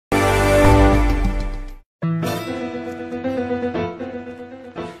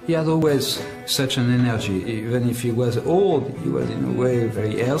He had always such an energy. Even if he was old, he was in a way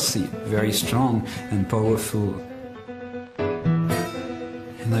very healthy, very strong and powerful.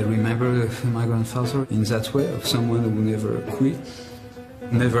 And I remember my grandfather in that way, of someone who never quit,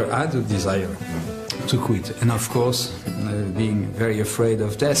 never had a desire to quit. And of course, being very afraid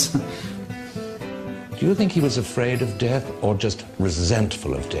of death. Do you think he was afraid of death or just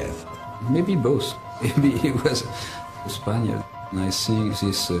resentful of death? Maybe both. Maybe he was Spaniard. And I think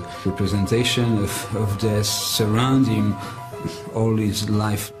this representation of death surrounds him all his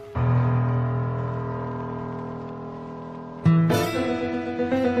life.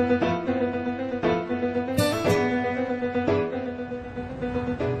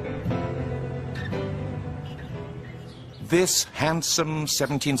 This handsome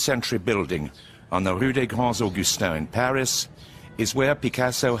 17th century building on the Rue des Grands Augustins in Paris is where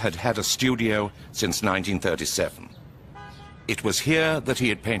Picasso had had a studio since 1937. It was here that he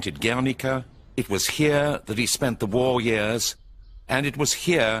had painted Guernica, it was here that he spent the war years, and it was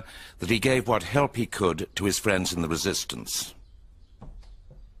here that he gave what help he could to his friends in the resistance.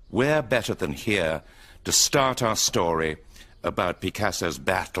 Where better than here to start our story about Picasso's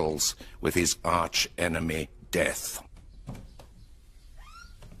battles with his arch-enemy, death.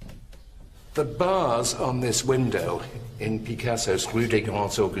 The bars on this window in Picasso's Rue des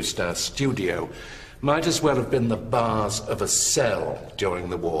Grands Augustins studio might as well have been the bars of a cell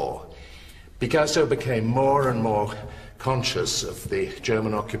during the war. Picasso became more and more conscious of the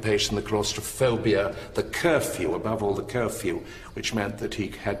German occupation, the claustrophobia, the curfew, above all the curfew, which meant that he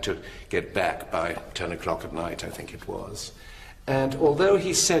had to get back by 10 o'clock at night, I think it was. And although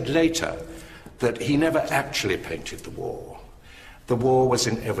he said later that he never actually painted the war was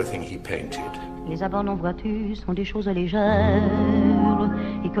in everything he painted. Les abandons en voiture sont des choses légères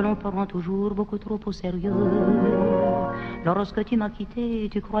et que l'on prend toujours beaucoup trop au sérieux. Lorsque tu m'as quitté,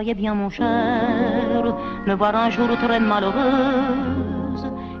 tu croyais bien, mon cher, me voir un jour très malheureuse.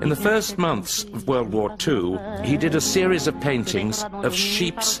 In the first months of World War II, he did a series of paintings of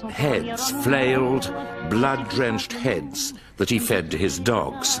sheep's heads, flailed, blood-drenched heads that he fed to his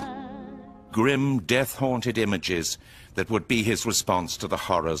dogs. Grim, death-haunted images that would be his response to the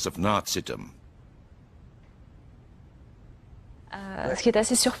horrors of Nazism.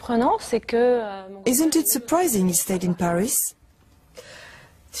 Isn't it surprising he stayed in Paris?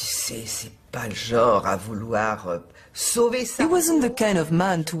 C'est pas le genre à vouloir sauver sa... He wasn't the kind of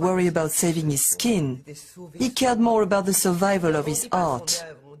man to worry about saving his skin. He cared more about the survival of his art.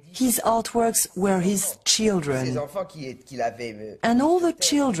 His artworks were his children, and all the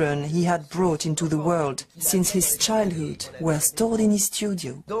children he had brought into the world since his childhood were stored in his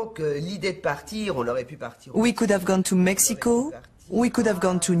studio. We could have gone to Mexico, we could have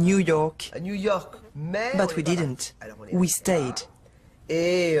gone to New York, but we didn't. We stayed.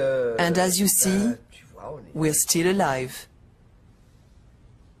 And as you see, we're still alive.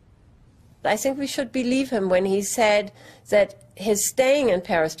 I think we should believe him when he said that his staying in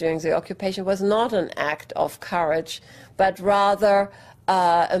Paris during the occupation was not an act of courage, but rather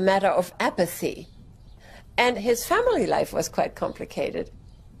a matter of apathy. And his family life was quite complicated.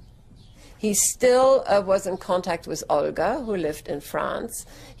 He still was in contact with Olga, who lived in France.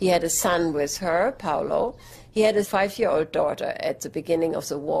 He had a son with her, Paulo. He had a 5-year-old daughter at the beginning of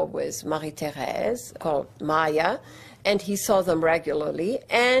the war with Marie-Thérèse, called Maya, and he saw them regularly,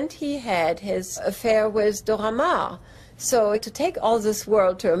 and he had his affair with Dora Maar. So to take all this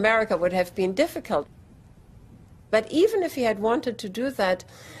world to America would have been difficult. But even if he had wanted to do that,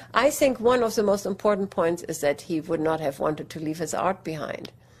 I think one of the most important points is that he would not have wanted to leave his art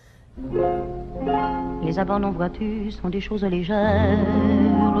behind. Les abandons en voiture sont des choses légères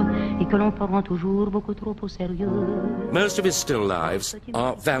et que l'on prend toujours beaucoup trop au sérieux. Most of his still lives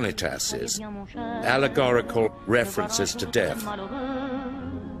are vanitases, allegorical references to death.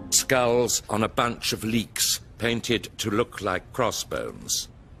 Skulls on a bunch of leeks painted to look like crossbones.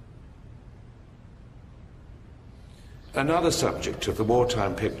 Another subject of the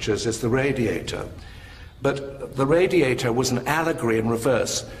wartime pictures is the radiator. But the radiator was an allegory in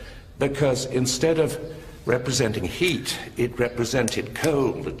reverse, because instead of representing heat, it represented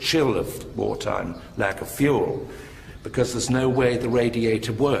cold, the chill of wartime, lack of fuel, because there's no way the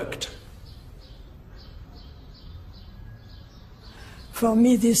radiator worked. For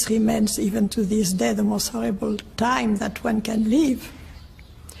me, this remains, even to this day, the most horrible time that one can live.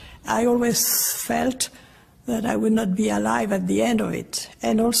 I always felt that I would not be alive at the end of it.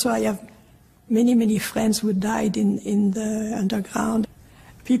 And also I have many, many friends who died in the underground.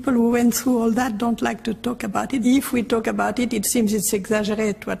 People who went through all that don't like to talk about it. If we talk about it, it seems it's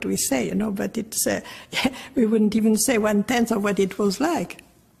exaggerate what we say, you know, but it's, we wouldn't even say 1/10 of what it was like.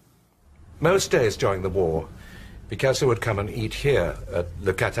 Most days during the war, Picasso would come and eat here at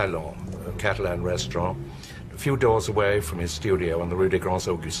Le Catalan, a Catalan restaurant, a few doors away from his studio on the Rue des Grands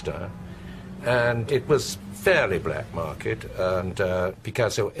Augustins. And it was fairly black market, and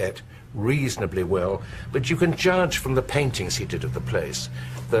Picasso ate reasonably well, but you can judge from the paintings he did of the place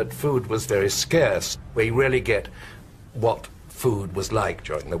that food was very scarce, where you really get what food was like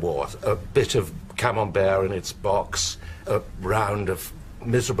during the war. A bit of camembert in its box, a round of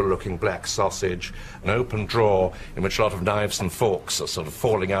miserable-looking black sausage, an open drawer in which a lot of knives and forks are sort of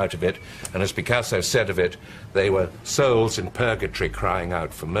falling out of it, and as Picasso said of it, they were souls in purgatory crying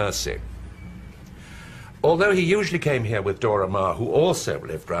out for mercy. Although he usually came here with Dora Maar, who also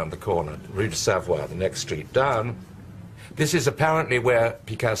lived round the corner, Rue de Savoie, the next street down, this is apparently where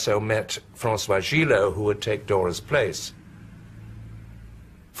Picasso met François Gillot, who would take Dora's place.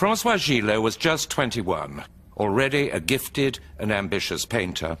 François Gillot was just 21, already a gifted and ambitious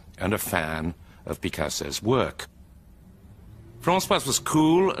painter and a fan of Picasso's work. François was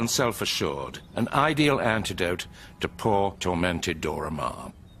cool and self-assured, an ideal antidote to poor, tormented Dora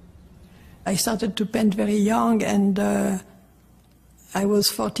Maar. I started to paint very young, and I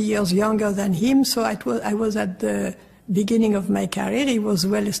was 40 years younger than him, so I was at the beginning of my career. He was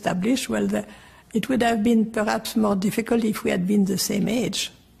well established. It would have been perhaps more difficult if we had been the same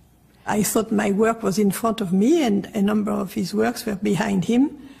age. I thought my work was in front of me, and a number of his works were behind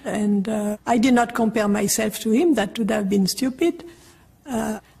him, and I did not compare myself to him. That would have been stupid.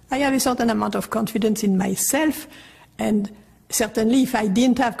 I have a certain amount of confidence in myself, and certainly, if I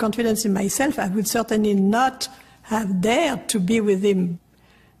didn't have confidence in myself, I would certainly not have dared to be with him.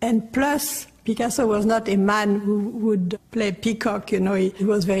 And plus, Picasso was not a man who would play peacock, you know. He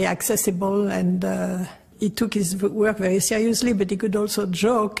was very accessible, and he took his work very seriously, but he could also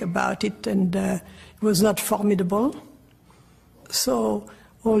joke about it, and he was not formidable. So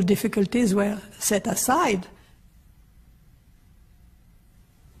all difficulties were set aside.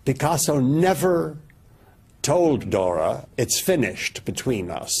 Picasso never told Dora, it's finished between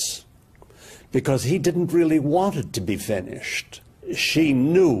us, because he didn't really want it to be finished. She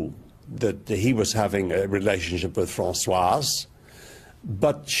knew that he was having a relationship with Françoise,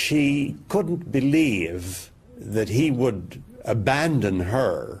 but she couldn't believe that he would abandon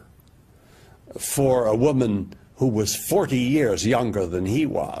her for a woman who was 40 years younger than he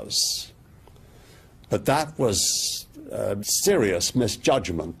was. But that was a serious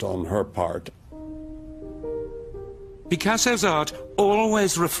misjudgment on her part. Picasso's art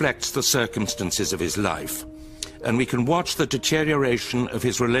always reflects the circumstances of his life, and we can watch the deterioration of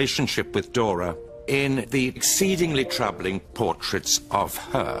his relationship with Dora in the exceedingly troubling portraits of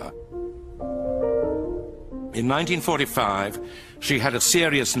her. In 1945, she had a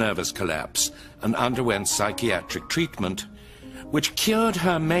serious nervous collapse and underwent psychiatric treatment, which cured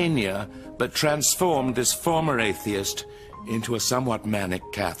her mania but transformed this former atheist into a somewhat manic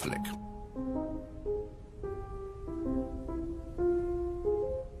Catholic.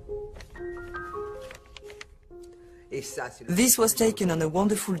 This was taken on a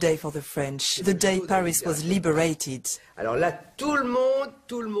wonderful day for the French, the day Paris was liberated.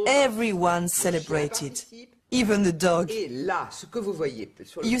 Everyone celebrated, even the dog.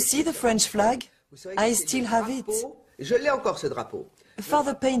 You see the French flag? I still have it.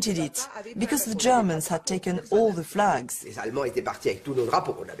 Father painted it, because the Germans had taken all the flags.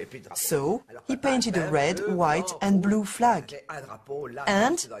 So, he painted a red, white and blue flag.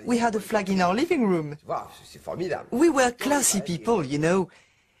 And we had a flag in our living room. We were classy people, you know.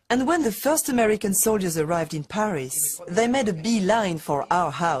 And when the first American soldiers arrived in Paris, they made a beeline for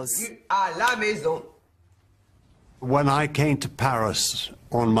our house. When I came to Paris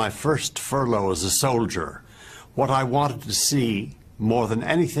on my first furlough as a soldier, what I wanted to see more than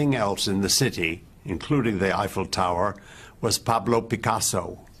anything else in the city, including the Eiffel Tower, was Pablo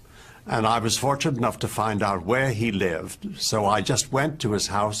Picasso. And I was fortunate enough to find out where he lived, so I just went to his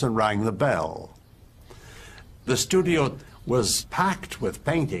house and rang the bell. The studio was packed with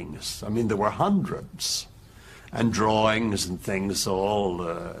paintings. I mean, there were hundreds, and drawings and things, all,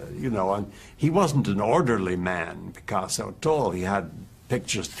 you know, and he wasn't an orderly man, Picasso, at all. He had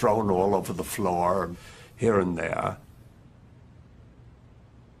pictures thrown all over the floor, here and there.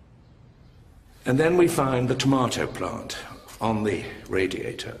 And then we find the tomato plant on the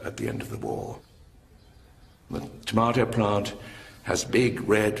radiator at the end of the wall. The tomato plant has big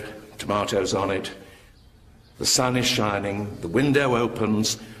red tomatoes on it. The sun is shining, the window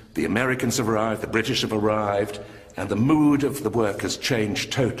opens, the Americans have arrived, the British have arrived, and the mood of the work has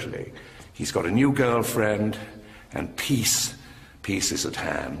changed totally. He's got a new girlfriend, and peace is at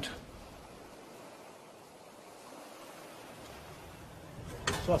hand.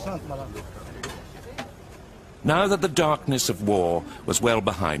 Now that the darkness of war was well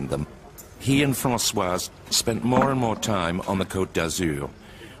behind them, he and Françoise spent more and more time on the Côte d'Azur,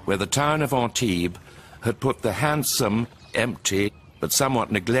 where the town of Antibes had put the handsome, empty, but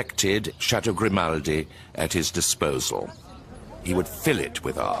somewhat neglected Chateau Grimaldi at his disposal. He would fill it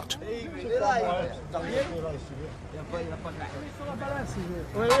with art.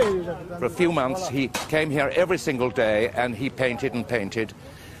 For a few months, he came here every single day, and he painted and painted.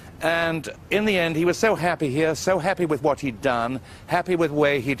 And in the end, he was so happy here, so happy with what he'd done, happy with the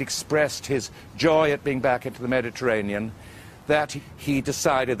way he'd expressed his joy at being back into the Mediterranean, that he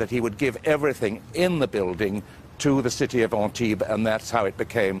decided that he would give everything in the building to the city of Antibes, and that's how it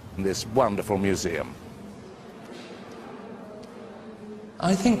became this wonderful museum.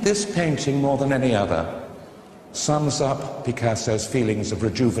 I think this painting, more than any other, sums up Picasso's feelings of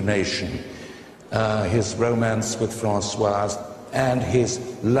rejuvenation, his romance with Françoise, and his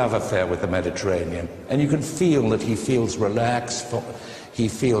love affair with the Mediterranean. And you can feel that he feels relaxed, he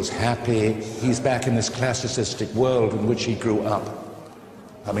feels happy, he's back in this classicistic world in which he grew up.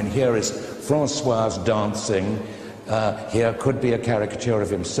 I mean, here is Françoise dancing, here could be a caricature of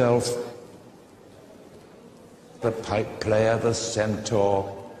himself, the pipe player, the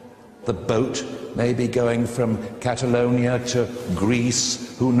centaur, the boat maybe going from Catalonia to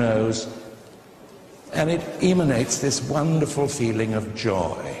Greece, who knows? And it emanates this wonderful feeling of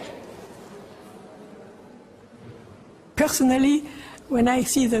joy. Personally, when I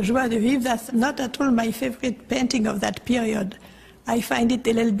see the Joie de Vivre, that's not at all my favorite painting of that period. I find it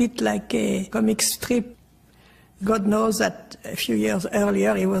a little bit like a comic strip. God knows that a few years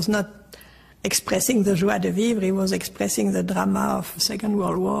earlier he was not expressing the joie de vivre, he was expressing the drama of the Second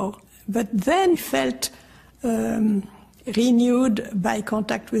World War. But then he felt renewed by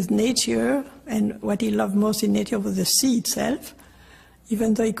contact with nature, and what he loved most in nature was the sea itself,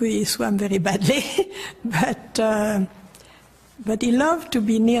 even though he swam very badly. But he loved to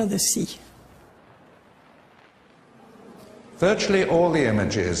be near the sea. Virtually all the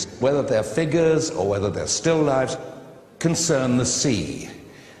images, whether they're figures or whether they're still lifes, concern the sea.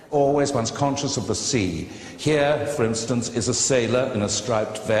 Always one's conscious of the sea. Here, for instance, is a sailor in a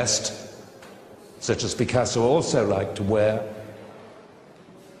striped vest, such as Picasso also liked to wear.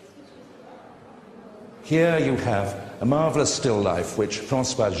 Here you have a marvelous still life which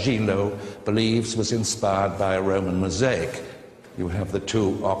François Gillot believes was inspired by a Roman mosaic. You have the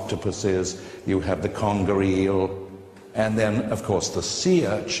two octopuses, you have the conger eel, and then, of course, the sea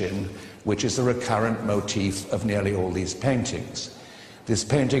urchin, which is a recurrent motif of nearly all these paintings. This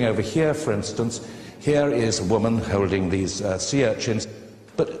painting over here, for instance, here is a woman holding these sea urchins,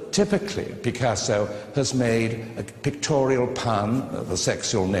 but typically Picasso has made a pictorial pun of the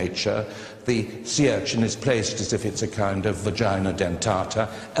sexual nature. The sea urchin is placed as if it's a kind of vagina dentata,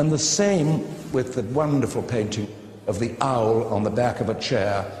 and the same with the wonderful painting of the owl on the back of a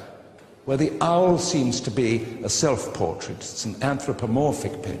chair, where the owl seems to be a self-portrait. It's an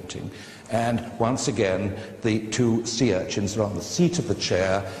anthropomorphic painting. And once again, the two sea urchins are on the seat of the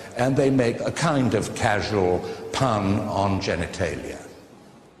chair, and they make a kind of casual pun on genitalia.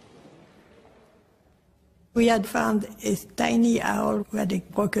 We had found a tiny owl who had a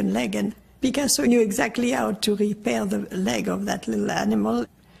broken leg, and Picasso knew exactly how to repair the leg of that little animal.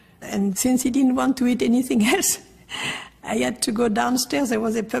 And since he didn't want to eat anything else, I had to go downstairs. There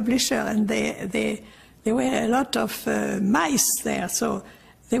was a publisher, and there were a lot of mice there, so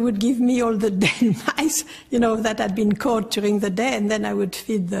they would give me all the dead mice, you know, that had been caught during the day, and then I would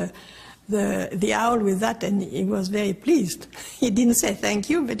feed the owl with that, and he was very pleased. He didn't say thank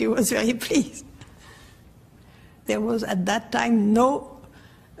you, but he was very pleased. There was at that time no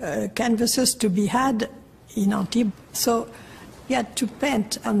canvases to be had in Antibes, so he had to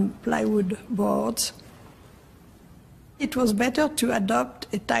paint on plywood boards. It was better to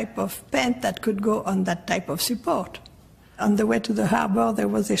adopt a type of paint that could go on that type of support. On the way to the harbor, there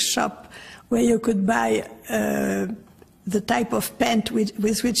was a shop where you could buy the type of paint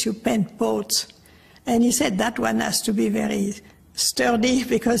with which you paint boats. And he said that one has to be very sturdy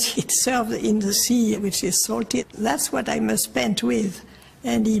because it serves in the sea, which is salty. That's what I must paint with.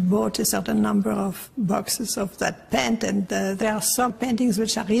 And he bought a certain number of boxes of that paint, and there are some paintings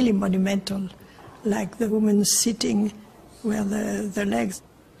which are really monumental, like the woman sitting where the legs,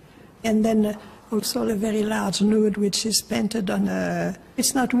 and then also a very large nude which is painted on a,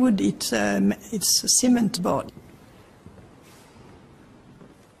 it's not wood, it's a cement board.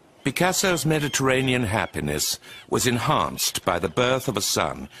 Picasso's Mediterranean happiness was enhanced by the birth of a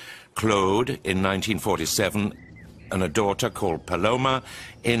son, Claude, in 1947, and a daughter called Paloma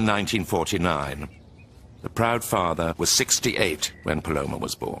in 1949. The proud father was 68 when Paloma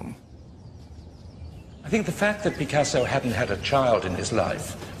was born. I think the fact that Picasso hadn't had a child in his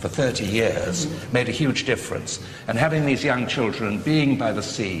life for 30 years made a huge difference. And having these young children, being by the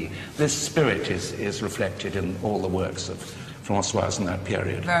sea, this spirit is reflected in all the works of Françoise in that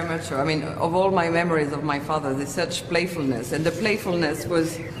period. Very much so. I mean, of all my memories of my father, there's such playfulness, and the playfulness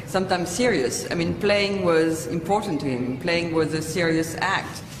was sometimes serious. I mean, playing was important to him. Playing was a serious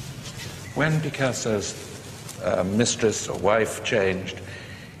act. When Picasso's mistress or wife changed,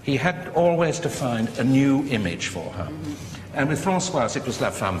 he had always to find a new image for her. And with Françoise, it was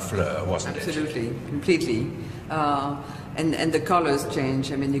La Femme Fleur, wasn't it? Absolutely, completely. And the colors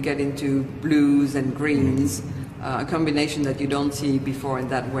change. I mean, you get into blues and greens, a combination that you don't see before in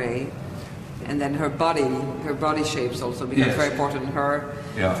that way. And then her body shapes also become very important. Her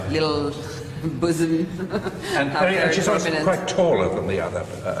little bosom. And she's also quite taller than the other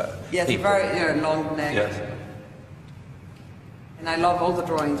yes, people. Very long neck. Yes. And I love all the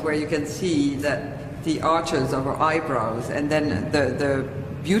drawings where you can see that the arches of her eyebrows, and then the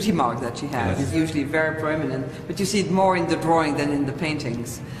beauty mark that she has is usually very prominent, but you see it more in the drawing than in the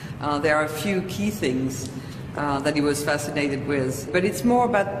paintings. There are a few key things that he was fascinated with, but it's more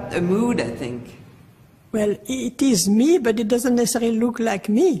about a mood, I think. Well, it is me, but it doesn't necessarily look like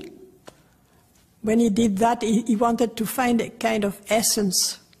me. When he did that, he wanted to find a kind of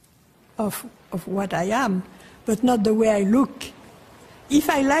essence of what I am, but not the way I look. If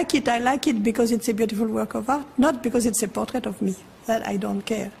I like it because it's a beautiful work of art, not because it's a portrait of me. That I don't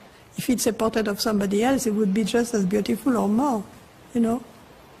care. If it's a portrait of somebody else, it would be just as beautiful or more, you know.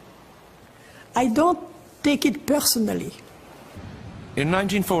 I don't take it personally. In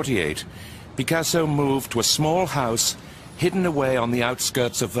 1948, Picasso moved to a small house hidden away on the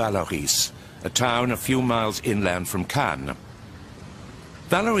outskirts of Vallauris, a town a few miles inland from Cannes.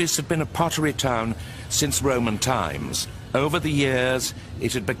 Vallauris had been a pottery town since Roman times. Over the years,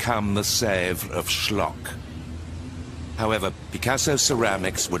 it had become the Sèvres of Schlock. However, Picasso's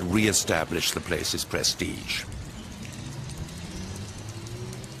ceramics would re-establish the place's prestige.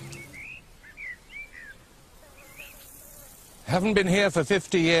 Haven't been here for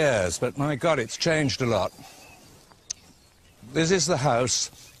 50 years, but my God, it's changed a lot. This is the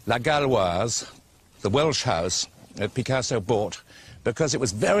house, La Galloise, the Welsh house that Picasso bought because it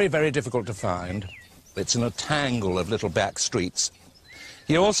was very, very difficult to find. It's in a tangle of little back streets.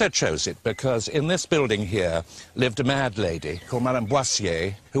 He also chose it because in this building here lived a mad lady called Madame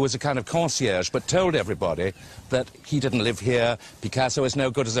Boissier, who was a kind of concierge, but told everybody that he didn't live here, Picasso is no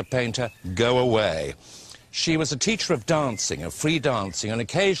good as a painter, go away. She was a teacher of dancing, of free dancing, and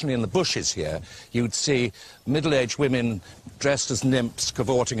occasionally in the bushes here you'd see middle-aged women dressed as nymphs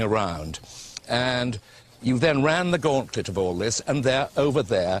cavorting around. And you then ran the gauntlet of all this, and there, over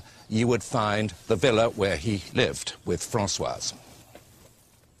there, you would find the villa where he lived with Françoise.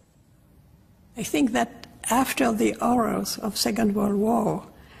 I think that after the horrors of Second World War,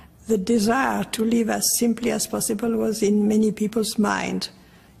 the desire to live as simply as possible was in many people's mind,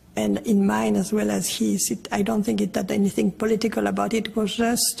 and in mine as well as his. I don't think it had anything political about it. It was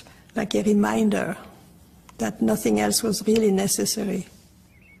just like a reminder that nothing else was really necessary.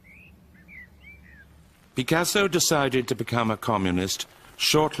 Picasso decided to become a communist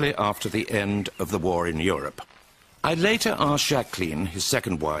shortly after the end of the war in Europe. I later asked Jacqueline, his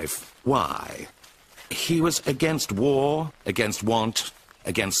second wife, why. He was against war, against want,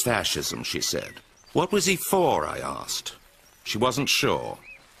 against fascism, she said. What was he for, I asked. She wasn't sure.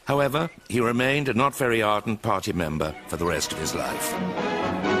 However, he remained a not very ardent party member for the rest of his life.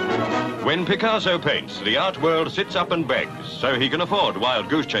 When Picasso paints, the art world sits up and begs so he can afford wild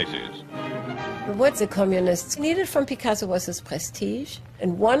goose chases. What the communists needed from Picasso was his prestige,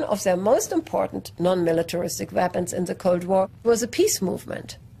 and one of their most important non-militaristic weapons in the Cold War was a peace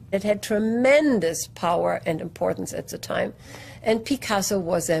movement. It had tremendous power and importance at the time, and Picasso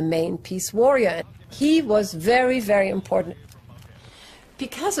was their main peace warrior. He was very, very important.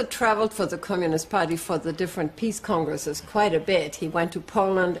 Picasso traveled for the Communist Party for the different peace congresses quite a bit. He went to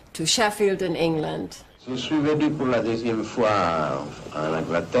Poland, to Sheffield in England. Je suis venu pour la deuxième fois en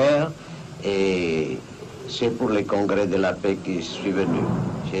Angleterre. Et c'est pour le congrès de la paix que je suis venu.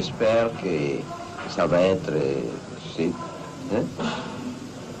 J'espère que ça va être...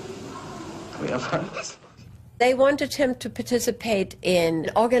 They wanted him to participate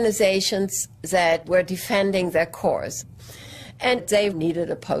in organizations that were defending their cause, and they needed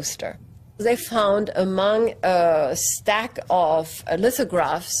a poster. They found among a stack of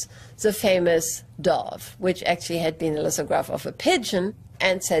lithographs the famous dove, which actually had been a lithograph of a pigeon,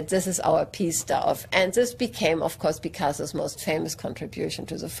 and said, this is our peace dove. And this became, of course, Picasso's most famous contribution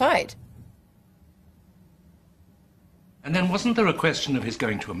to the fight. And then wasn't there a question of his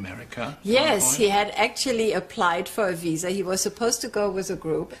going to America? Yes, he had actually applied for a visa. He was supposed to go with a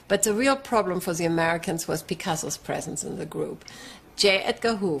group, but the real problem for the Americans was Picasso's presence in the group. J.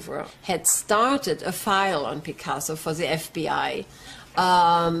 Edgar Hoover had started a file on Picasso for the FBI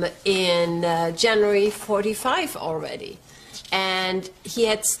in January 45 already. And he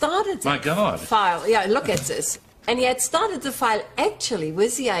had started the file. Yeah, look at this. And he had started the file actually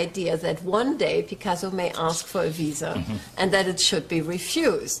with the idea that one day Picasso may ask for a visa and that it should be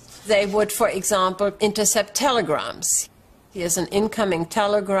refused. They would, for example, intercept telegrams. Here's an incoming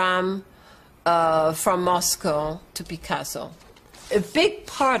telegram from Moscow to Picasso. A big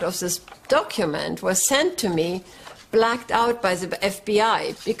part of this document was sent to me blacked out by the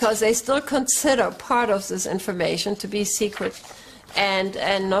FBI because they still consider part of this information to be secret and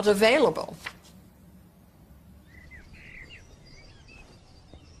not available.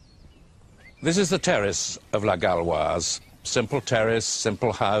 This is the terrace of La Gauloise. Simple terrace,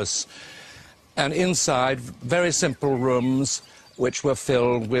 simple house, and inside very simple rooms which were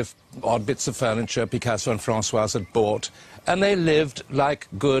filled with odd bits of furniture Picasso and Françoise had bought, and they lived like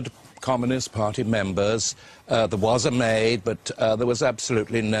good Communist Party members. There was a maid, but there was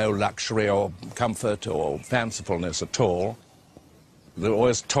absolutely no luxury or comfort or fancifulness at all. There were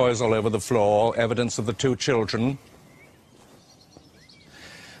always toys all over the floor, evidence of the two children.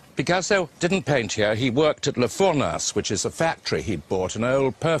 Picasso didn't paint here. He worked at Le Fournace, which is a factory he'd bought, an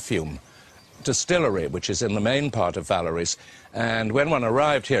old perfume distillery, which is in the main part of Vallauris. And when one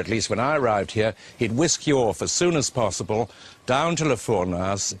arrived here, at least when I arrived here, he'd whisk you off as soon as possible down to Le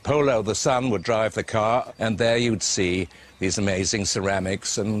Fournace. Polo, the son, would drive the car, and there you'd see these amazing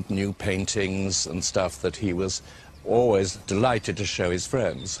ceramics and new paintings and stuff that he was always delighted to show his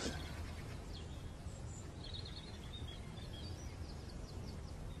friends.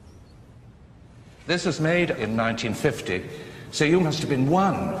 This was made in 1950, so you must have been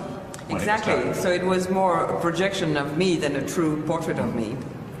one. Exactly, so it was more a projection of me than a true portrait of me.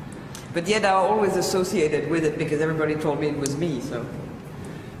 But yet I always associated with it because everybody told me it was me, so.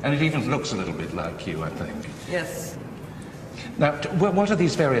 And it even looks a little bit like you, I think. Yes. Now, what are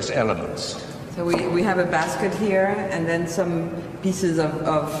these various elements? So we have a basket here, and then some pieces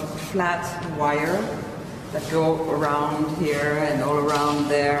of flat wire that go around here and all around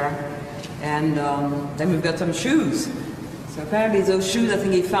there. And then we've got some shoes. So apparently those shoes I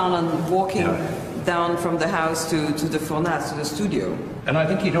think he found on walking down from the house to the Fournace, to the studio. And I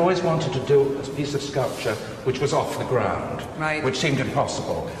think he'd always wanted to do a piece of sculpture which was off the ground, right, which seemed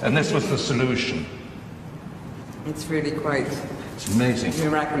impossible. And this was the solution. It's really quite amazing,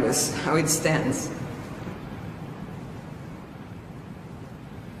 miraculous how it stands.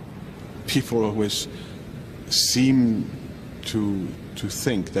 People always seem to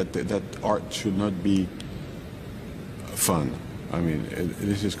think that art should not be fun. I mean,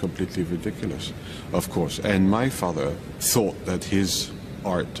 this is completely ridiculous, of course. And my father thought that his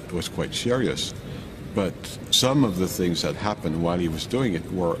art was quite serious, but some of the things that happened while he was doing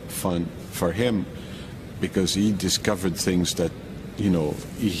it were fun for him because he discovered things that, you know,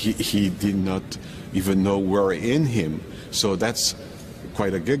 he did not even know were in him. So that's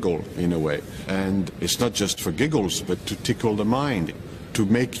quite a giggle in a way. And it's not just for giggles, but to tickle the mind, to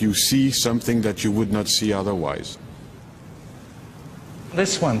make you see something that you would not see otherwise.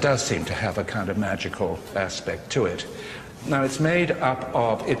 This one does seem to have a kind of magical aspect to it. Now, it's made up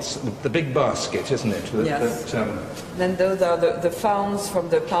of, it's the big basket, isn't it? Yes. Then those are the fronds from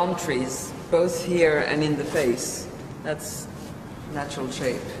the palm trees, both here and in the face. That's natural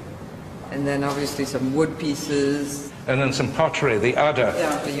shape. And then obviously some wood pieces. And then some pottery, the udder.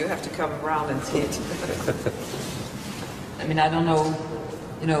 Yeah, but you have to come around and see it. I mean, I don't know,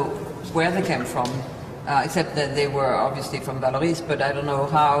 you know, where they came from. Except that they were obviously from Vallauris, but I don't know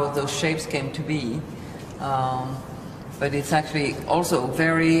how those shapes came to be. But it's actually also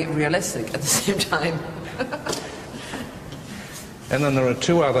very realistic at the same time. And then there are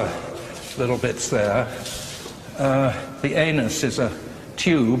two other little bits there. The anus is a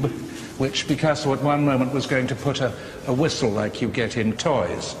tube which Picasso at one moment was going to put a whistle like you get in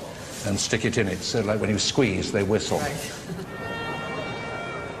toys and stick it in it, so like when you squeeze they whistle. Right.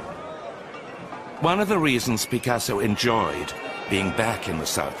 One of the reasons Picasso enjoyed being back in the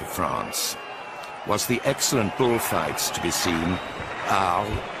south of France was the excellent bullfights to be seen at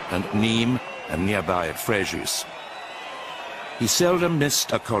Arles and Nîmes and nearby at Fréjus. He seldom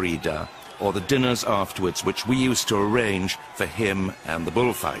missed a corrida or the dinners afterwards which we used to arrange for him and the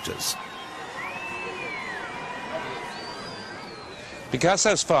bullfighters.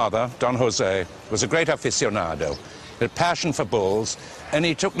 Picasso's father, Don José, was a great aficionado. A passion for bulls, and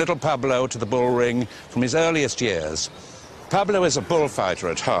he took little Pablo to the bull ring from his earliest years. Pablo is a bullfighter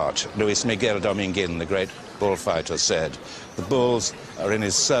at heart. Luis Miguel Dominguin, the great bullfighter, said, "The bulls are in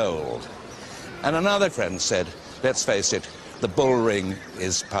his soul." And another friend said, "Let's face it, the bull ring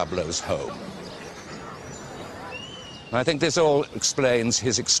is Pablo's home." I think this all explains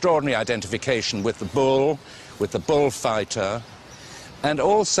his extraordinary identification with the bull, with the bullfighter, and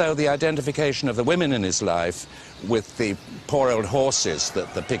also the identification of the women in his life with the poor old horses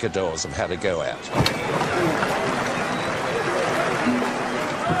that the picadors have had a go at.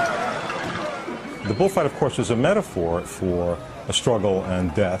 The bullfight, of course, is a metaphor for a struggle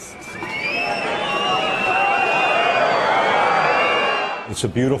and death. It's a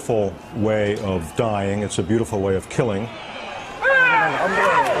beautiful way of dying. It's a beautiful way of killing.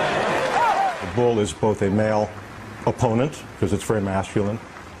 The bull is both a male opponent, because it's very masculine,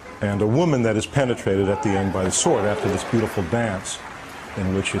 and a woman that is penetrated at the end by the sword after this beautiful dance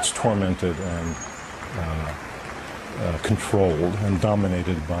in which it's tormented and controlled and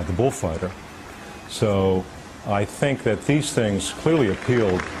dominated by the bullfighter. So I think that these things clearly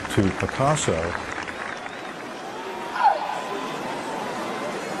appealed to Picasso.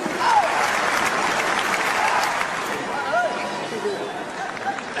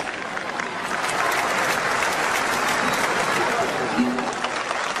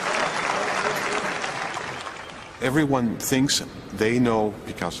 Everyone thinks they know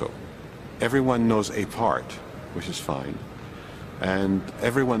Picasso. Everyone knows a part, which is fine. And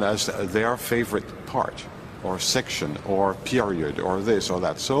everyone has their favorite part, or section, or period, or this or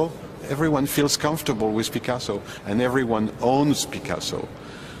that. So everyone feels comfortable with Picasso, and everyone owns Picasso.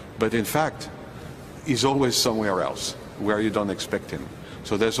 But in fact, he's always somewhere else, where you don't expect him.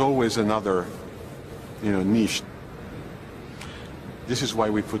 So there's always another, niche. This is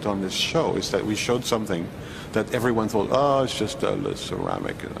why we put on this show, is that we showed something that everyone thought, oh, it's just a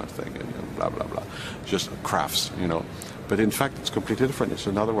ceramic thing, and blah, blah, blah. Just crafts, But in fact, it's completely different. It's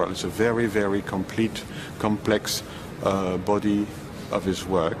another world. It's a very, very complete, complex body of his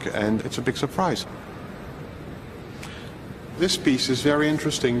work, and it's a big surprise. This piece is very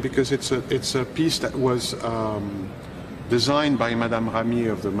interesting because it's a piece that was designed by Madame Ramy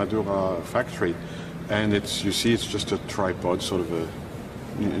of the Madura factory, and you see, it's just a tripod, sort of a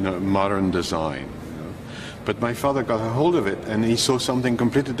modern design. But my father got a hold of it, and he saw something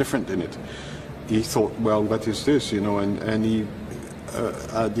completely different in it. He thought, well, what is this, and he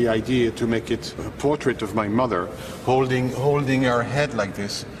had the idea to make it a portrait of my mother holding her head like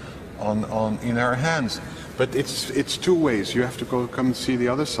this in her hands. But it's two ways. You have to come see the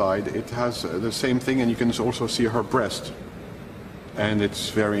other side. It has the same thing, and you can also see her breast. And it's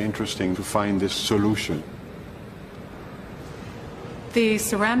very interesting to find this solution. The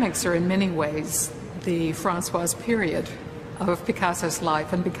ceramics are in many ways the Francoise period of Picasso's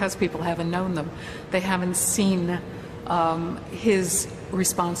life, and because people haven't known them, they haven't seen his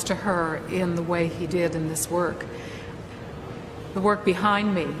response to her in the way he did in this work. The work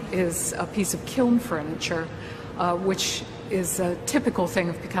behind me is a piece of kiln furniture, which is a typical thing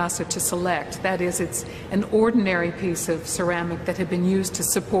of Picasso to select. That is, it's an ordinary piece of ceramic that had been used to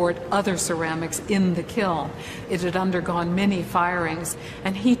support other ceramics in the kiln. It had undergone many firings,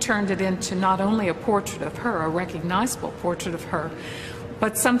 and he turned it into not only a portrait of her, a recognizable portrait of her,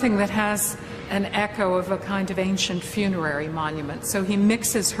 but something that has an echo of a kind of ancient funerary monument. So he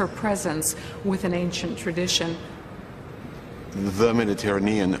mixes her presence with an ancient tradition. The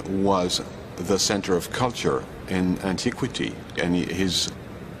Mediterranean was the center of culture in antiquity, and his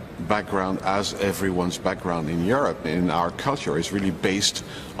background, as everyone's background in Europe, in our culture, is really based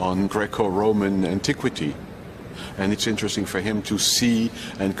on Greco-Roman antiquity. And it's interesting for him to see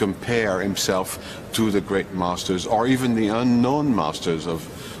and compare himself to the great masters, or even the unknown masters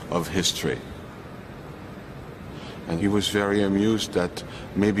of history. And he was very amused that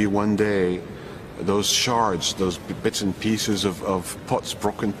maybe one day those shards, those bits and pieces of pots,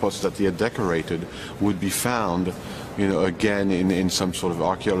 broken pots that he had decorated, would be found, again in some sort of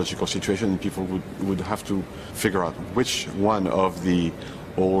archaeological situation, and people would have to figure out which one of the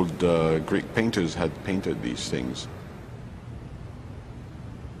old Greek painters had painted these things.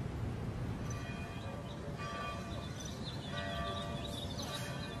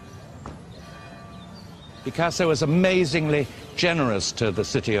 Picasso was amazingly generous to the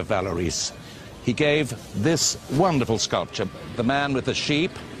city of Vallauris. He gave this wonderful sculpture, the man with the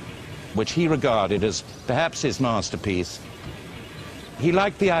sheep, which he regarded as perhaps his masterpiece. He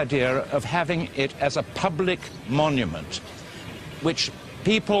liked the idea of having it as a public monument, which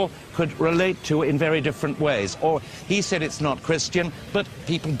people could relate to in very different ways. Or he said it's not Christian, but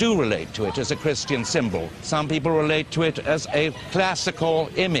people do relate to it as a Christian symbol. Some people relate to it as a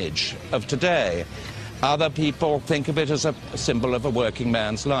classical image of today. Other people think of it as a symbol of a working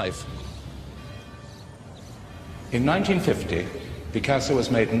man's life. In 1950, Picasso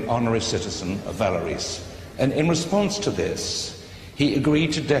was made an honorary citizen of Vallauris, and in response to this, he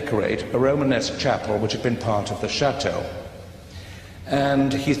agreed to decorate a Romanesque chapel which had been part of the chateau.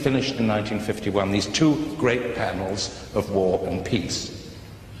 And he finished in 1951 these two great panels of war and peace.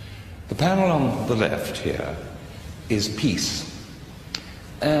 The panel on the left here is peace,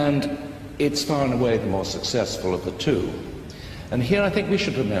 and it's far and away the more successful of the two. And here I think we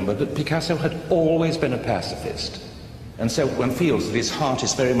should remember that Picasso had always been a pacifist, and so one feels that his heart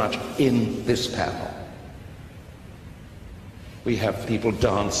is very much in this panel. We have people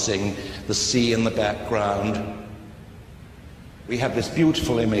dancing, the sea in the background. We have this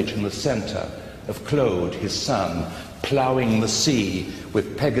beautiful image in the center of Claude, his son, ploughing the sea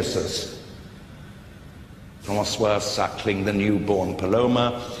with Pegasus. François suckling the newborn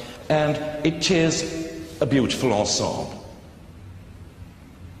Paloma, and it is a beautiful ensemble.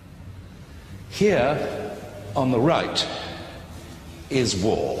 Here, on the right, is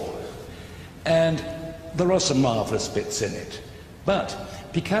war, and there are some marvelous bits in it. But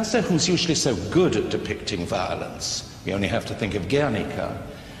Picasso, who's usually so good at depicting violence, we only have to think of Guernica,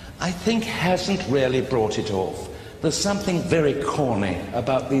 I think hasn't really brought it off. There's something very corny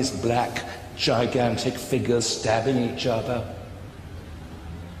about these black, gigantic figures stabbing each other.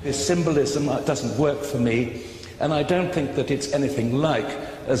 This symbolism doesn't work for me, and I don't think that it's anything like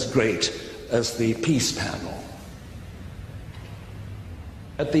as great as the peace panel.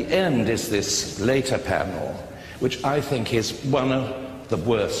 At the end is this later panel, which I think is one of the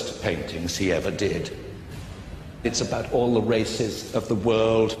worst paintings he ever did. It's about all the races of the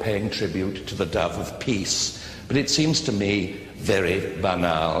world paying tribute to the dove of peace, but it seems to me very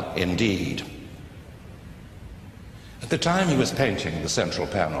banal indeed. At the time he was painting the central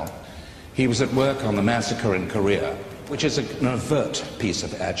panel, he was at work on the massacre in Korea, which is an overt piece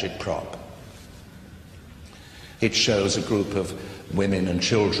of agitprop. It shows a group of women and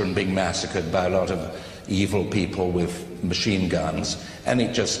children being massacred by a lot of evil people with machine guns, and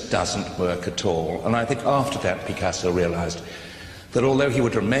it just doesn't work at all. And I think after that Picasso realized that although he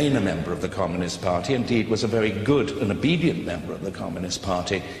would remain a member of the Communist Party, indeed was a very good and obedient member of the Communist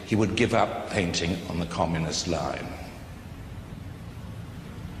Party, he would give up painting on the communist line.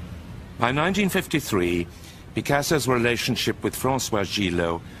 By 1953, Picasso's relationship with François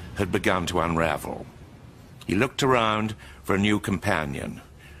Gillot had begun to unravel. He looked around for a new companion.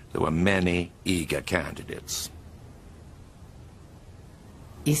 There were many eager candidates.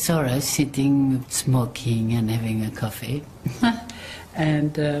 He saw us sitting, smoking and having a coffee.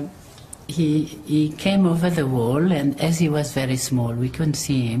 And he came over the wall, and as he was very small, we couldn't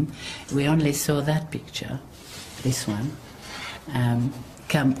see him. We only saw that picture, this one,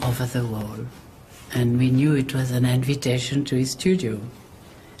 come over the wall. And we knew it was an invitation to his studio.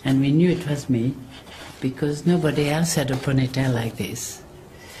 And we knew it was me, because nobody else had a ponytail like this.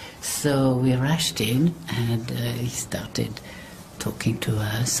 So we rushed in, and he started talking to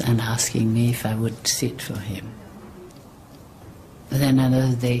us and asking me if I would sit for him. Then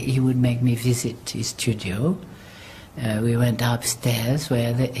another day he would make me visit his studio. We went upstairs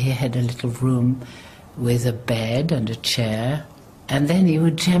where he had a little room with a bed and a chair, and then he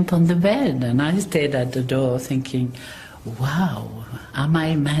would jump on the bed, and I stayed at the door thinking, wow, am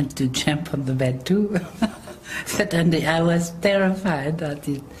I meant to jump on the bed too? But I was terrified that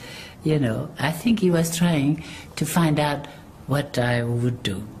it, you know, I think he was trying to find out what I would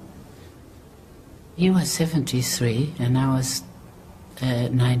do. He was 73 and I was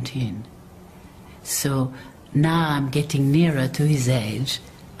 19. So now I'm getting nearer to his age.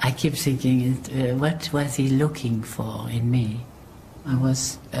 I keep thinking, what was he looking for in me? I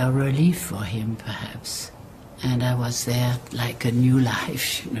was a relief for him, perhaps. And I was there like a new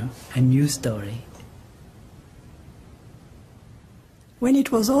life, you know, a new story. When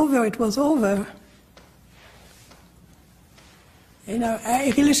it was over, it was over. You know,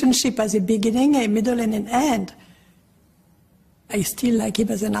 a relationship has a beginning, a middle, and an end. I still like him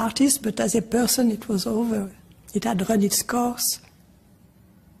as an artist, but as a person, it was over. It had run its course.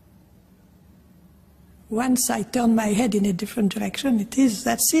 Once I turned my head in a different direction,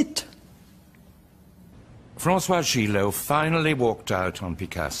 that's it. François Gillot finally walked out on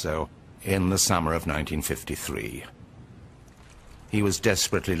Picasso in the summer of 1953. He was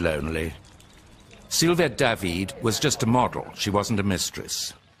desperately lonely. Sylvette David was just a model. She wasn't a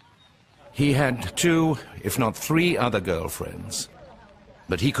mistress. He had 2, if not 3 other girlfriends,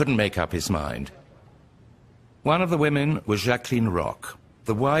 but he couldn't make up his mind. One of the women was Jacqueline Roch,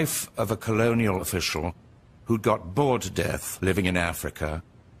 the wife of a colonial official who'd got bored to death living in Africa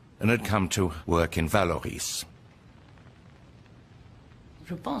and had come to work in Valoris.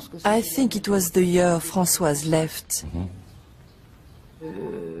 I think it was the year Françoise left.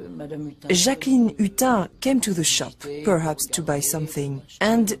 Jacqueline Hutin came to the shop, perhaps to buy something,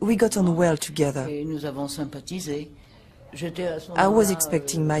 and we got on well together. I was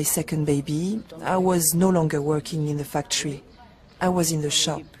expecting my second baby. I was no longer working in the factory. I was in the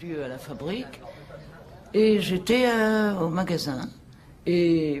shop.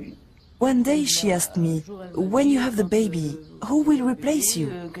 One day she asked me, when you have the baby, who will replace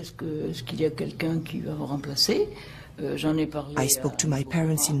you? I spoke to my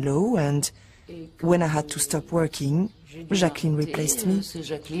parents-in-law, and when I had to stop working, Jacqueline replaced me.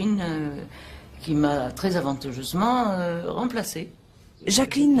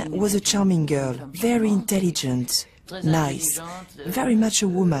 Jacqueline was a charming girl, very intelligent, nice, very much a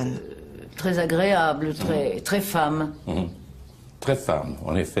woman. Très agréable, très femme. Très femme,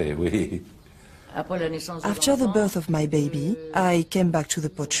 en effet, oui. After the birth of my baby, I came back to the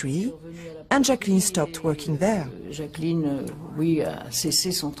pottery, and Jacqueline stopped working there. Jacqueline, oui, a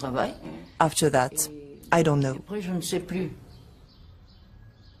cessé son travail. After that, I don't know. Après, je ne sais plus.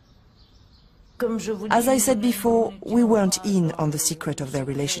 As I said before, we weren't in on the secret of their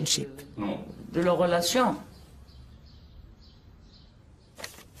relationship. De leur relation.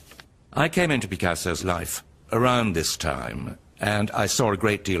 I came into Picasso's life around this time, and I saw a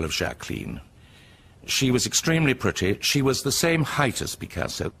great deal of Jacqueline. She was extremely pretty. She was the same height as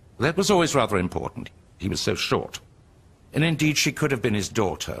Picasso. That was always rather important. He was so short. And indeed, she could have been his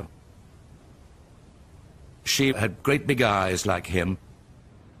daughter. She had great big eyes like him.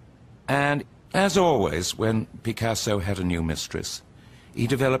 And as always, when Picasso had a new mistress, he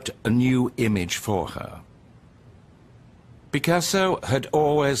developed a new image for her. Picasso had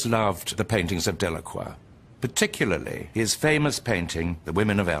always loved the paintings of Delacroix, particularly his famous painting, The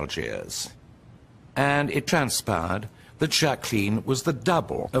Women of Algiers. And it transpired that Jacqueline was the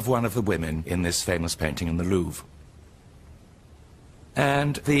double of one of the women in this famous painting in the Louvre.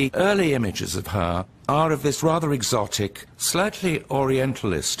 And the early images of her are of this rather exotic, slightly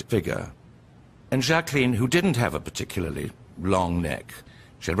orientalist figure. And Jacqueline, who didn't have a particularly long neck,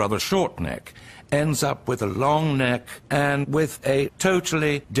 she had a rather short neck, ends up with a long neck and with a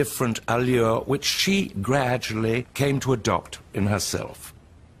totally different allure which she gradually came to adopt in herself.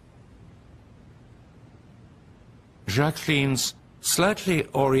 Jacqueline's slightly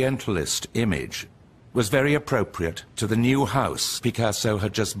orientalist image was very appropriate to the new house Picasso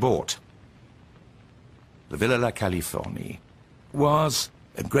had just bought. The Villa La Californie was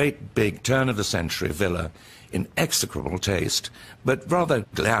a great big turn-of-the-century villa in execrable taste, but rather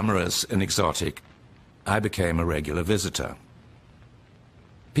glamorous and exotic. I became a regular visitor.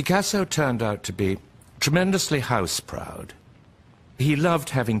 Picasso turned out to be tremendously house-proud. He loved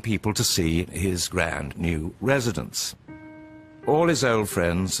having people to see his grand new residence. All his old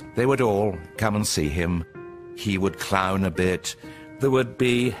friends, they would all come and see him. He would clown a bit. There would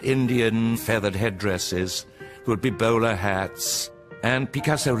be Indian feathered headdresses. There would be bowler hats. And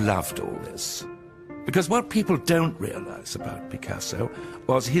Picasso loved all this. Because what people don't realize about Picasso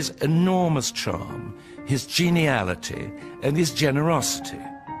was his enormous charm, his geniality, and his generosity.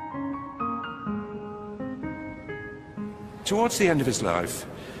 Towards the end of his life,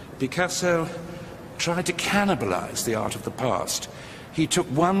 Picasso tried to cannibalize the art of the past. He took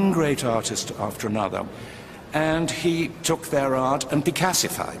one great artist after another, and he took their art and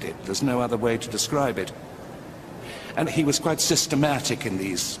Picassified it. There's no other way to describe it. And he was quite systematic in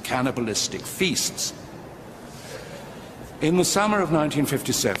these cannibalistic feasts. In the summer of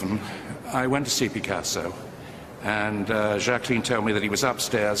 1957, I went to see Picasso, and Jacqueline told me that he was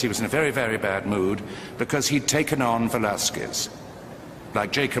upstairs. He was in a very, very bad mood because he'd taken on Velázquez.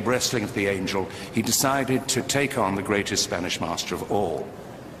 Like Jacob wrestling with the angel, he decided to take on the greatest Spanish master of all.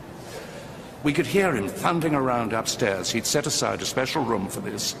 We could hear him thundering around upstairs. He'd set aside a special room for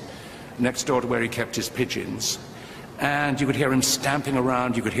this, next door to where he kept his pigeons. And you could hear him stamping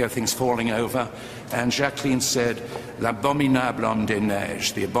around, you could hear things falling over. And Jacqueline said, "L'abominable homme des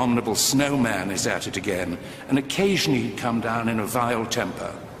neiges," the abominable snowman is at it again. And occasionally he'd come down in a vile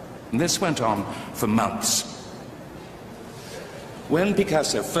temper. And this went on for months. When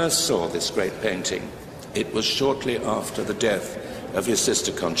Picasso first saw this great painting, it was shortly after the death of his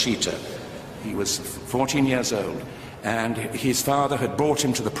sister Conchita. He was 14 years old, and his father had brought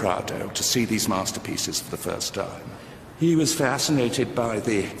him to the Prado to see these masterpieces for the first time. He was fascinated by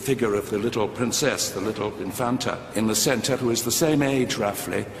the figure of the little princess, the little Infanta, in the center, who is the same age,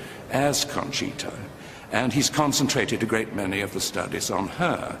 roughly, as Conchita. And he's concentrated a great many of the studies on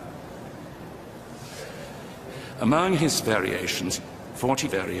her. Among his variations, 40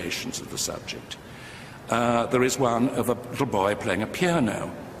 variations of the subject. There is one of a little boy playing a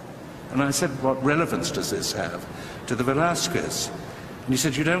piano. And I said, what relevance does this have to the Velázquez? And he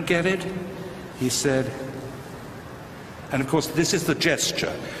said, you don't get it? He said, and of course this is the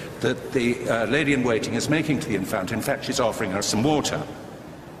gesture that the lady-in-waiting is making to the Infanta. In fact, she's offering her some water.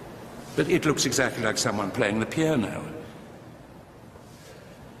 But it looks exactly like someone playing the piano.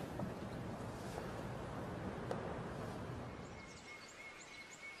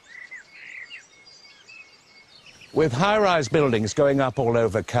 With high-rise buildings going up all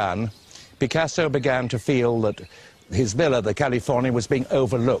over Cannes, Picasso began to feel that his villa, the California, was being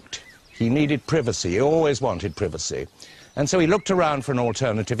overlooked. He needed privacy. He always wanted privacy. And so he looked around for an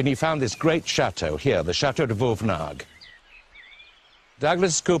alternative, and he found this great chateau here, the Chateau de Vauvenargues.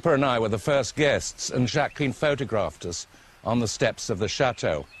 Douglas Cooper and I were the first guests, and Jacqueline photographed us on the steps of the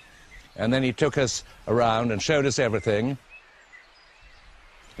chateau. And then he took us around and showed us everything,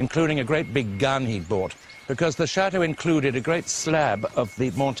 including a great big gun he'd bought, because the chateau included a great slab of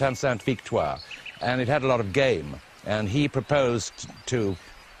the Montagne Sainte-Victoire, and it had a lot of game, and he proposed to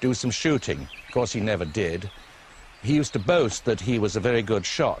do some shooting. Of course, he never did. He used to boast that he was a very good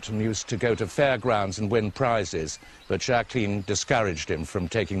shot and used to go to fairgrounds and win prizes, but Jacqueline discouraged him from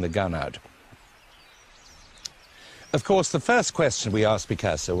taking the gun out. Of course, the first question we asked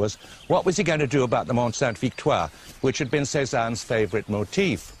Picasso was, what was he going to do about the Montagne Sainte-Victoire, which had been Cézanne's favourite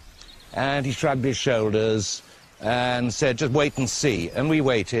motif? And he shrugged his shoulders and said, just wait and see. And we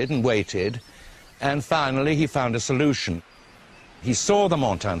waited and waited, and finally he found a solution. He saw the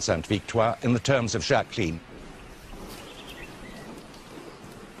Montagne Sainte-Victoire in the terms of Jacqueline.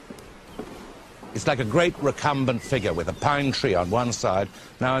 It's like a great recumbent figure with a pine tree on one side,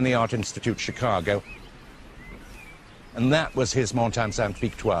 now in the Art Institute, Chicago. And that was his Montagne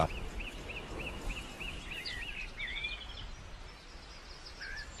Sainte-Victoire.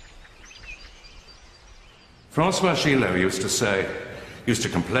 Francois Gillot used to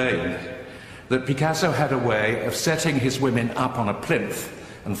complain that Picasso had a way of setting his women up on a plinth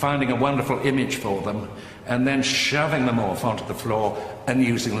and finding a wonderful image for them and then shoving them off onto the floor and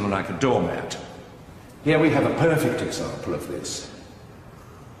using them like a doormat. Here we have a perfect example of this.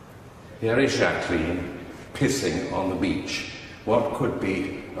 Here is Jacqueline pissing on the beach. What could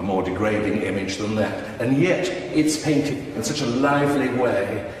be a more degrading image than that? And yet it's painted in such a lively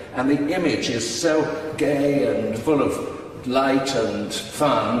way, and the image is so gay and full of light and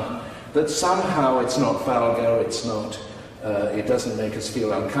fun that somehow it's not vulgar, it doesn't make us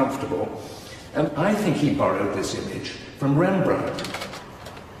feel uncomfortable. And I think he borrowed this image from Rembrandt.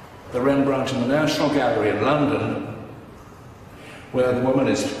 The Rembrandt in the National Gallery in London, where the woman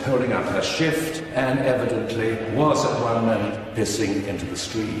is holding up her shift and evidently was at one moment pissing into the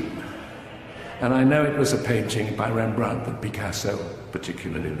stream. And I know it was a painting by Rembrandt that Picasso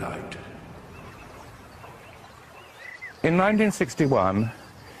particularly liked. In 1961,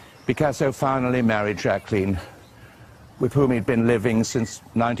 Picasso finally married Jacqueline, with whom he'd been living since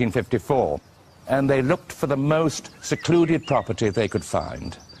 1954. And they looked for the most secluded property they could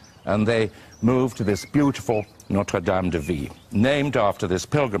find. And they moved to this beautiful Notre-Dame-de-Vie, named after this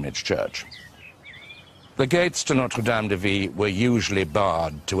pilgrimage church. The gates to Notre-Dame-de-Vie were usually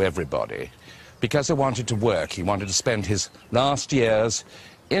barred to everybody. Picasso wanted to work. He wanted to spend his last years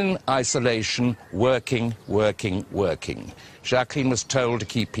in isolation, working, working, working. Jacqueline was told to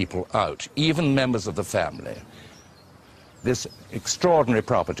keep people out, even members of the family. This extraordinary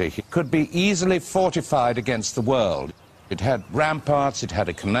property could be easily fortified against the world. It had ramparts, it had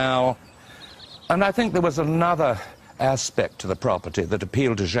a canal, and I think there was another aspect to the property that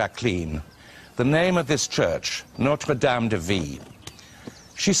appealed to Jacqueline. The name of this church, Notre-Dame-de-Vie.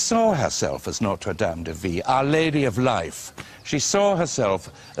 She saw herself as Notre-Dame-de-Vie, Our Lady of Life. She saw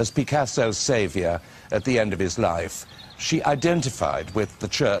herself as Picasso's savior at the end of his life. She identified with the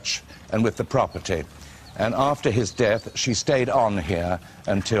church and with the property, and after his death, she stayed on here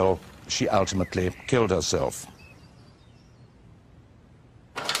until she ultimately killed herself.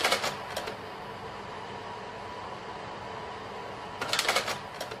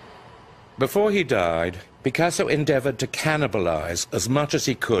 Before he died, Picasso endeavored to cannibalize as much as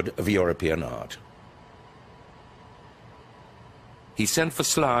he could of European art. He sent for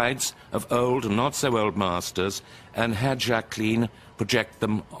slides of old and not-so-old masters and had Jacqueline project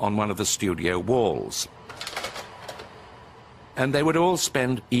them on one of the studio walls. And they would all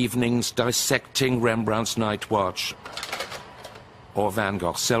spend evenings dissecting Rembrandt's Night Watch or Van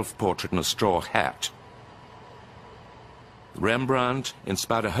Gogh's self-portrait in a straw hat. Rembrandt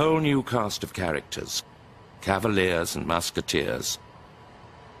inspired a whole new cast of characters, cavaliers and musketeers.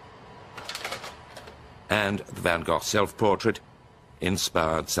 And the Van Gogh self-portrait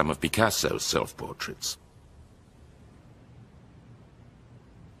inspired some of Picasso's self-portraits.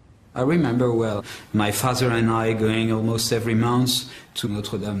 I remember well my father and I going almost every month to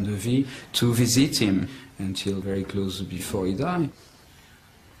Notre-Dame-de-Vie to visit him until very close before he died.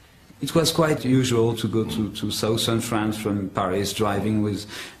 It was quite usual to go to southern France from Paris, driving with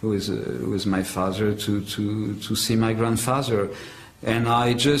my father to see my grandfather. And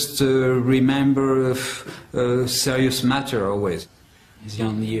I just remember a serious matter always. The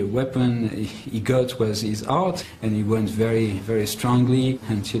only weapon he got was his art, and he went very, very strongly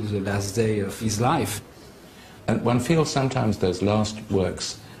until the last day of his life. And one feels sometimes those last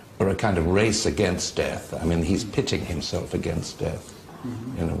works are a kind of race against death. I mean, he's pitting himself against death,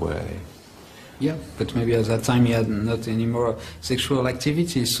 in a way. Yeah, but maybe at that time he had not any more sexual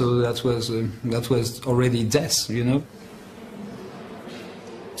activity, so that was already death, you know.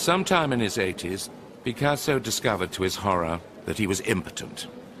 Sometime in his 80s, Picasso discovered to his horror that he was impotent.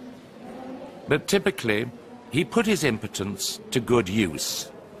 But typically, he put his impotence to good use.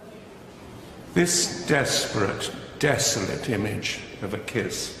 This desperate, desolate image of a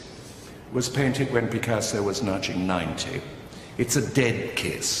kiss was painted when Picasso was nudging 90. It's a dead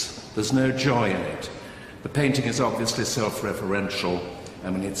kiss. There's no joy in it. The painting is obviously self-referential.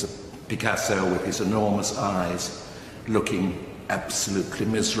 I mean, it's a Picasso with his enormous eyes looking absolutely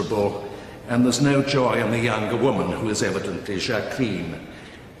miserable. And there's no joy in the younger woman, who is evidently Jacqueline.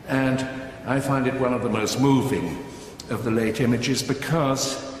 And I find it one of the most moving of the late images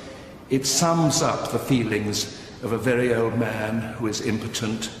because it sums up the feelings of a very old man who is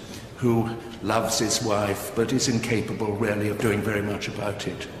impotent, who loves his wife, but is incapable really of doing very much about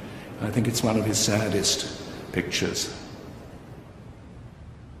it. I think it's one of his saddest pictures.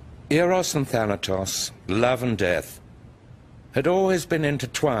 Eros and Thanatos, love and death, had always been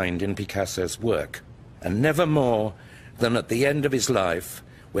intertwined in Picasso's work, and never more than at the end of his life,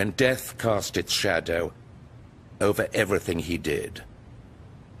 when death cast its shadow over everything he did.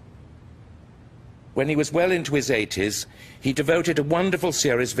 When he was well into his 80s, he devoted a wonderful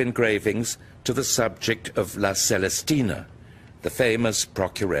series of engravings to the subject of La Celestina, the famous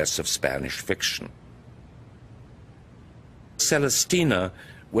procuress of Spanish fiction. Celestina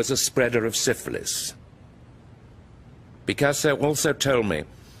was a spreader of syphilis. Picasso also told me,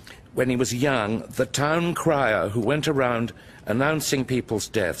 when he was young, the town crier who went around announcing people's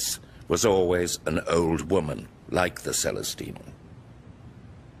deaths was always an old woman, like the Celestina.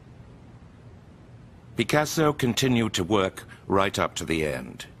 Picasso continued to work right up to the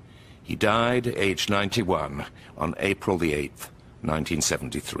end. He died aged 91 on April the 8th,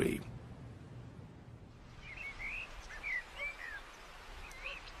 1973.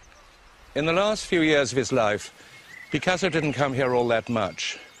 In the last few years of his life, Picasso didn't come here all that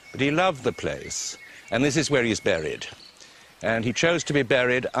much, but he loved the place, and this is where he's buried. And he chose to be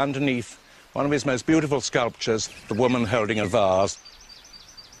buried underneath one of his most beautiful sculptures, the woman holding a vase.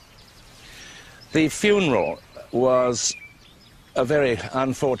 The funeral was a very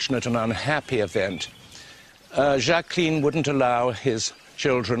unfortunate and unhappy event. Jacqueline wouldn't allow his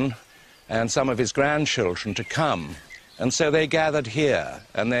children and some of his grandchildren to come, and so they gathered here,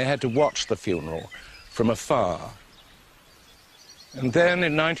 and they had to watch the funeral from afar. And then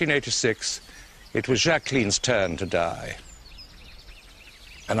in 1986, it was Jacqueline's turn to die.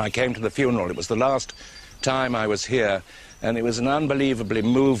 And I came to the funeral. It was the last time I was here, and it was an unbelievably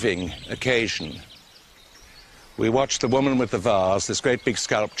moving occasion. We watched the woman with the vase, this great big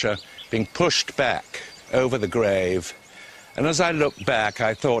sculpture, being pushed back over the grave. And as I looked back,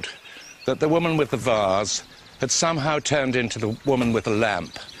 I thought that the woman with the vase had somehow turned into the woman with the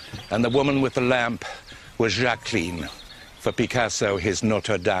lamp, and the woman with the lamp was Jacqueline. For Picasso, his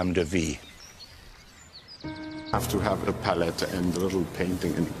Notre-Dame-de-Vie. Have to have a palette and a little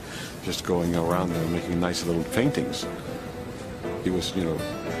painting and just going around there making nice little paintings. He was,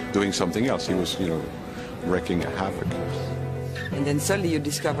 doing something else. He was, wreaking havoc. And then suddenly you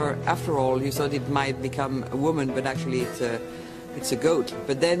discover, after all, you thought it might become a woman, but actually it's a goat.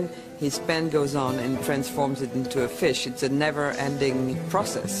 But then his pen goes on and transforms it into a fish. It's a never-ending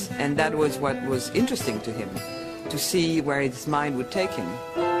process. And that was what was interesting to him, to see where his mind would take him.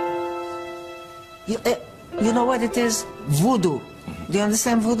 You know what it is? Voodoo. Do you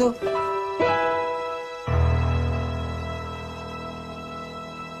understand voodoo?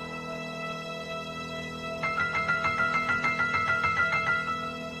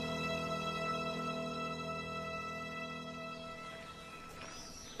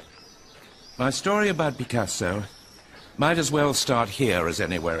 My story about Picasso might as well start here as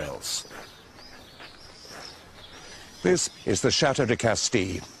anywhere else. This is the Chateau de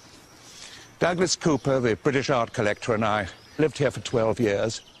Castille. Douglas Cooper, the British art collector, and I lived here for 12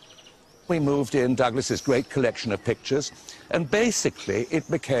 years. We moved in Douglas's great collection of pictures, and basically it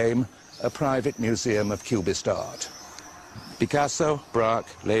became a private museum of Cubist art. Picasso, Braque,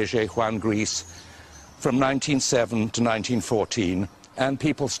 Léger, Juan Gris, from 1907 to 1914, and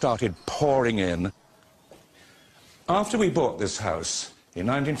people started pouring in. After we bought this house in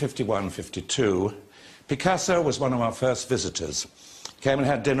 1951-52, Picasso was one of our first visitors. Came and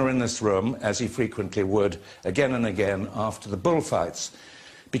had dinner in this room, as he frequently would, again and again after the bullfights.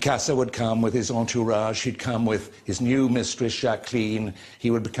 Picasso would come with his entourage, he'd come with his new mistress, Jacqueline,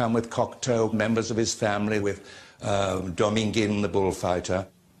 he would come with Cocteau, members of his family, with Dominguin, the bullfighter.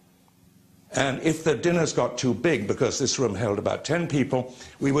 And if the dinners got too big, because this room held about 10 people,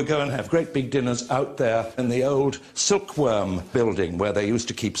 we would go and have great big dinners out there in the old silkworm building where they used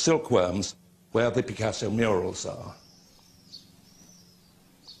to keep silkworms, where the Picasso murals are.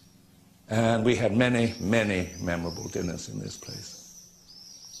 And we had many, many memorable dinners in this place.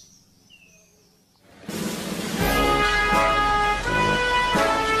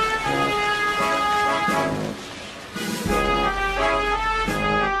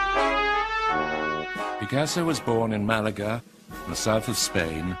 Picasso was born in Malaga, in the south of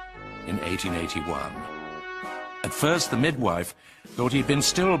Spain, in 1881. At first, the midwife thought he'd been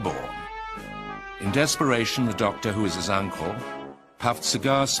stillborn. In desperation, the doctor, who was his uncle, puffed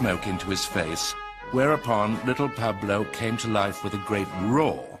cigar smoke into his face, whereupon little Pablo came to life with a great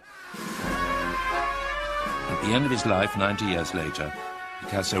roar. At the end of his life, 90 years later,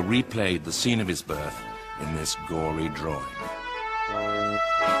 Picasso replayed the scene of his birth in this gory drawing.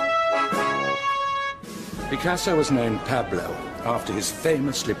 Picasso was named Pablo after his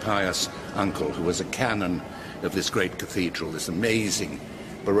famously pious uncle, who was a canon of this great cathedral, this amazing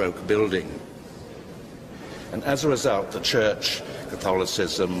Baroque building. And as a result, the church,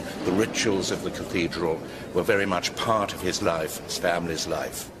 Catholicism, the rituals of the cathedral were very much part of his life, his family's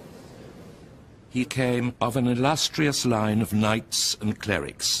life. He came of an illustrious line of knights and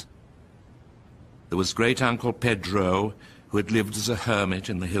clerics. There was great-uncle Pedro, who had lived as a hermit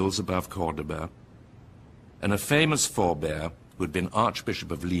in the hills above Cordoba, and a famous forebear who had been Archbishop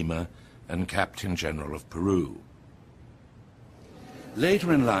of Lima and Captain General of Peru.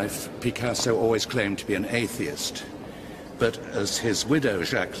 Later in life, Picasso always claimed to be an atheist, but as his widow,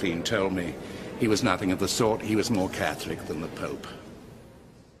 Jacqueline, told me, he was nothing of the sort. He was more Catholic than the Pope.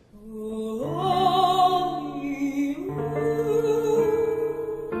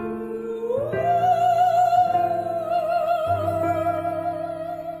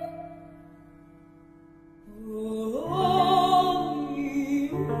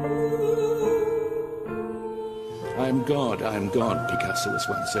 I am God, Picasso was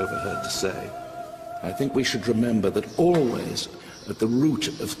once overheard to say. I think we should remember that always at the root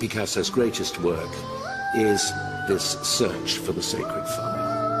of Picasso's greatest work is this search for the sacred fire.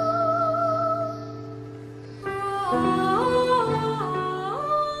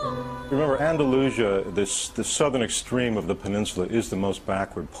 Remember, Andalusia, this southern extreme of the peninsula, is the most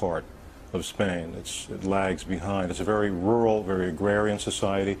backward part of Spain. It lags behind. It's a very rural, very agrarian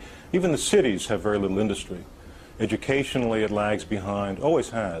society. Even the cities have very little industry. Educationally, it lags behind, always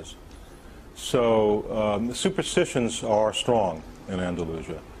has. So the superstitions are strong in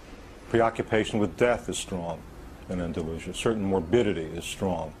Andalusia. Preoccupation with death is strong in Andalusia. Certain morbidity is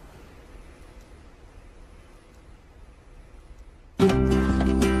strong.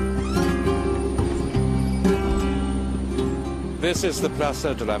 This is the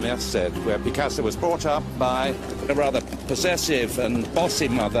Plaza de la Merced, where Picasso was brought up by a rather possessive and bossy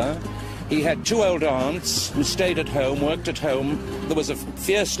mother. He had two old aunts who stayed at home, worked at home. There was a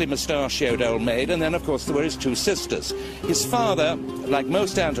fiercely mustachioed old maid, and then, of course, there were his two sisters. His father, like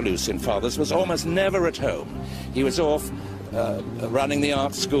most Andalusian fathers, was almost never at home. He was off running the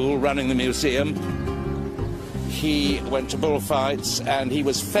art school, running the museum. He went to bullfights, and he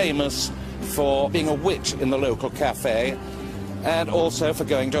was famous for being a wit in the local cafe, and also for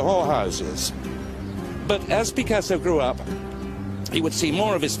going to whorehouses. But as Picasso grew up, he would see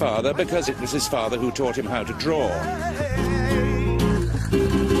more of his father because it was his father who taught him how to draw.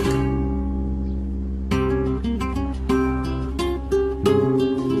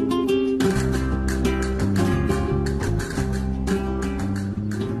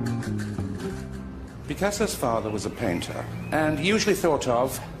 Picasso's father was a painter, and usually thought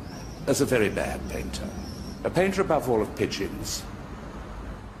of as a very bad painter. A painter above all of pigeons.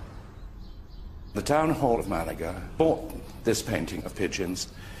 The town hall of Malaga bought this painting of pigeons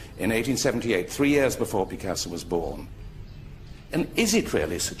in 1878, 3 years before Picasso was born. And is it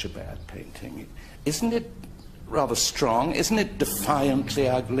really such a bad painting? Isn't it rather strong? Isn't it defiantly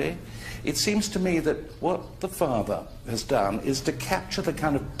ugly? it seems to me that what the father has done is to capture the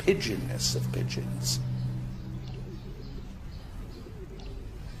kind of pigeonness of pigeons.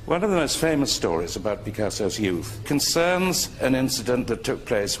 One of the most famous stories about Picasso's youth concerns an incident that took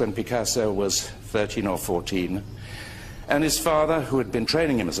place when Picasso was 13 or 14, and his father, who had been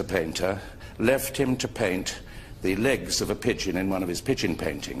training him as a painter, left him to paint the legs of a pigeon in one of his pigeon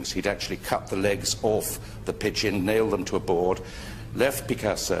paintings. He'd actually cut the legs off the pigeon, nailed them to a board, left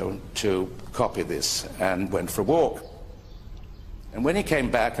Picasso to copy this, and went for a walk. And when he came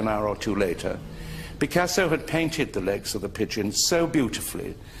back an hour or two later, Picasso had painted the legs of the pigeon so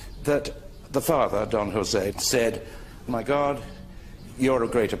beautifully that the father, Don Jose, said, "My God, you're a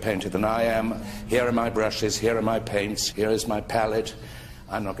greater painter than I am. Here are my brushes, here are my paints, here is my palette.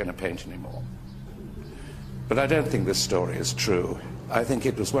 I'm not going to paint anymore." But I don't think this story is true. I think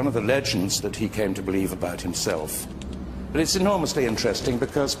it was one of the legends that he came to believe about himself. But it's enormously interesting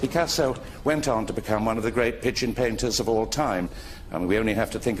because Picasso went on to become one of the great pigeon painters of all time. I mean, we only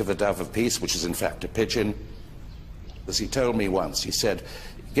have to think of the Dove of Peace, which is in fact a pigeon. As he told me once, he said,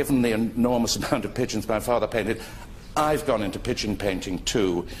 given the enormous amount of pigeons my father painted, I've gone into pigeon painting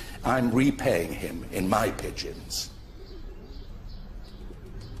too. I'm repaying him in my pigeons.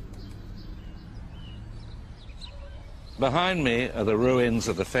 Behind me are the ruins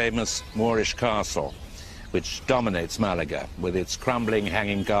of the famous Moorish castle, which dominates Malaga, with its crumbling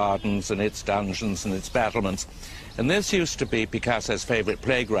hanging gardens and its dungeons and its battlements. And this used to be Picasso's favourite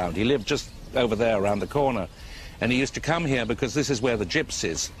playground. He lived just over there around the corner. And he used to come here because this is where the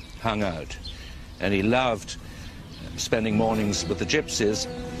gypsies hung out. And he loved spending mornings with the gypsies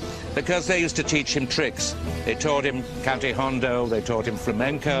because they used to teach him tricks. They taught him cante hondo, they taught him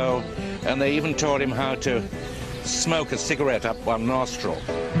flamenco, and they even taught him how to smoke a cigarette up one nostril.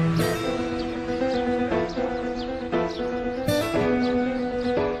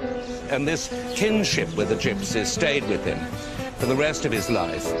 And this kinship with the gypsies stayed with him for the rest of his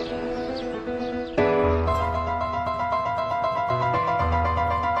life.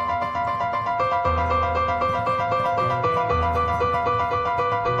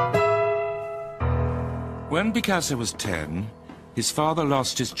 When Picasso was 10, his father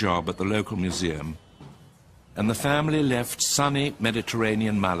lost his job at the local museum, and the family left sunny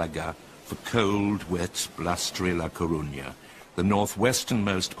Mediterranean Malaga for cold, wet, blustery La Coruña, the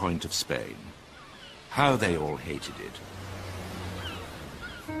northwesternmost point of Spain. How they all hated it.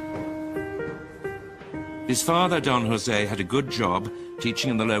 His father, Don Jose, had a good job teaching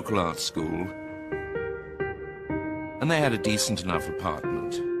in the local art school, and they had a decent enough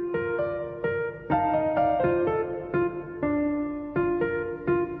apartment.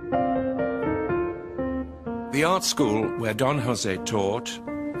 The art school where Don Jose taught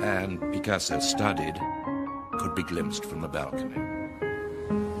and Picasso studied could be glimpsed from the balcony.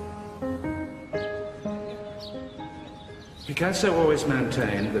 Picasso always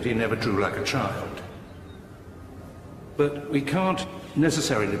maintained that he never drew like a child. But we can't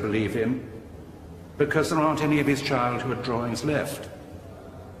necessarily believe him because there aren't any of his childhood drawings left.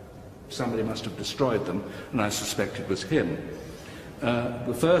 Somebody must have destroyed them, and I suspect it was him.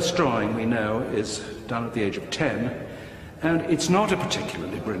 The first drawing we know is done at the age of 10, and it's not a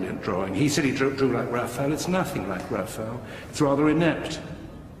particularly brilliant drawing. He said he drew like Raphael. It's nothing like Raphael. It's rather inept.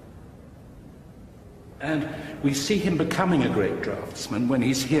 And we see him becoming a great draftsman when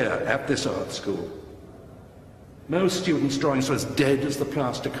he's here at this art school. Most students' drawings are as dead as the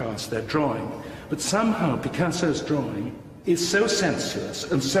plaster cast they're drawing, but somehow Picasso's drawing is so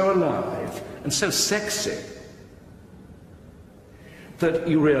sensuous and so alive and so sexy that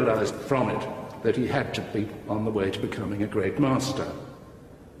you realize from it that he had to be on the way to becoming a great master.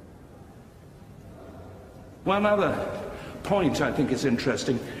 One other point I think is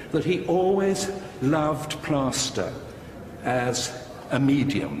interesting, that he always loved plaster as a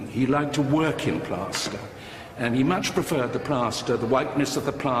medium. He liked to work in plaster, and he much preferred the plaster, the whiteness of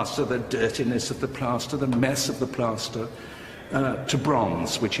the plaster, the dirtiness of the plaster, the mess of the plaster, to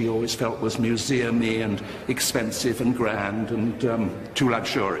bronze, which he always felt was museum-y and expensive and grand and too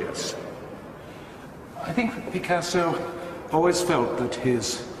luxurious. I think Picasso always felt that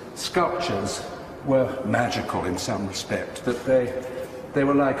his sculptures were magical in some respect, that they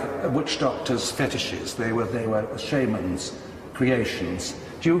were like a witch doctor's fetishes. They were a shaman's creations.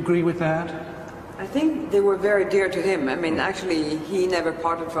 Do you agree with that? I think they were very dear to him. I mean, actually, he never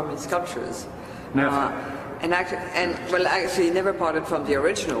parted from his sculptures. Never. Actually, never parted from the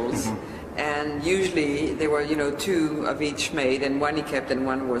originals. Mm-hmm. And usually there were, 2 of each made, and one he kept and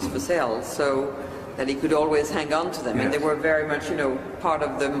one was for sale. So that he could always hang on to them, Yes. and they were very much, you know, part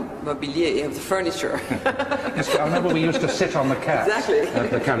of the mobilier, of the furniture. Yes, I remember we used to sit on the cats Exactly.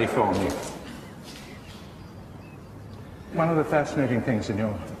 at the California. One of the fascinating things in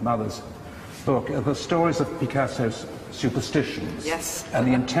your mother's book are the stories of Picasso's superstitions. Yes. And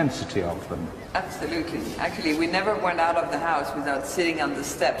the intensity of them. Absolutely. Actually, we never went out of the house without sitting on the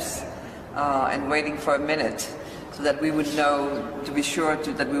steps and waiting for a minute, so that we would know, to be sure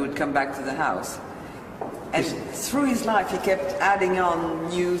that we would come back to the house. And through his life, he kept adding on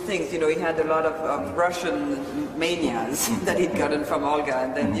new things. You know, he had a lot of Russian manias that he'd gotten from Olga,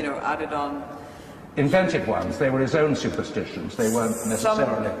 and then, you know, added on. Invented ones. They were his own superstitions. They weren't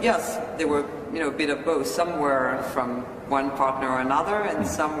necessarily... Yes, they were, you know, a bit of both. Some were from one partner or another, and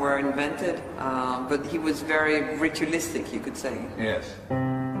some were invented. But he was very ritualistic, you could say. Yes.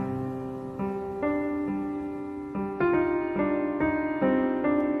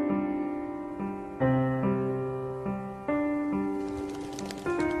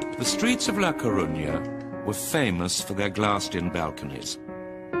 The streets of La Coruña were famous for their glassed-in balconies.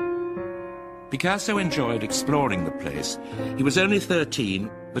 Picasso enjoyed exploring the place. He was only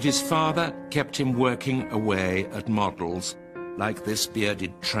 13, but his father kept him working away at models like this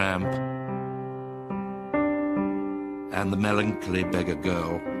bearded tramp and the melancholy beggar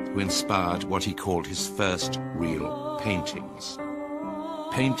girl who inspired what he called his first real paintings.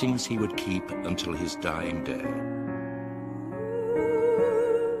 Paintings he would keep until his dying day.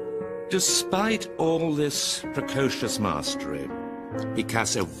 Despite all this precocious mastery,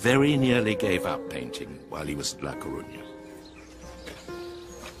 Picasso very nearly gave up painting while he was at La Coruña.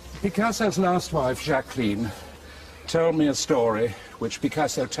 Picasso's last wife, Jacqueline, told me a story which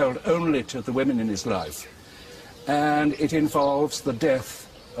Picasso told only to the women in his life. And it involves the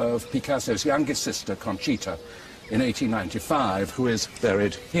death of Picasso's youngest sister, Conchita, in 1895, who is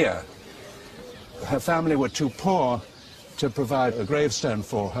buried here. Her family were too poor to provide a gravestone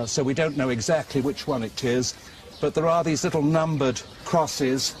for her, so we don't know exactly which one it is, but there are these little numbered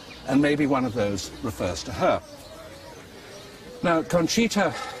crosses, and maybe one of those refers to her. Now,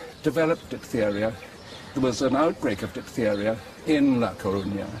 Conchita developed diphtheria. There was an outbreak of diphtheria in La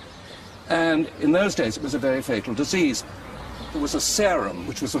Coruña, and in those days it was a very fatal disease. There was a serum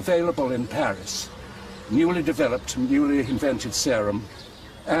which was available in Paris, newly developed, newly invented serum,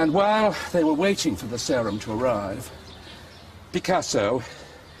 and while they were waiting for the serum to arrive, Picasso,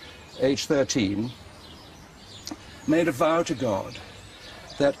 age 13, made a vow to God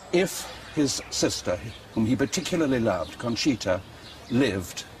that if his sister, whom he particularly loved, Conchita,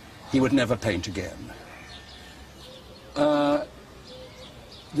 lived, he would never paint again.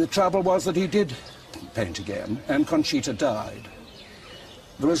 The trouble was that he did paint again, and Conchita died.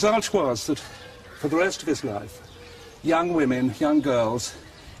 The result was that for the rest of his life, young women, young girls,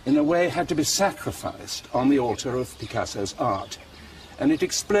 in a way had to be sacrificed on the altar of Picasso's art. And it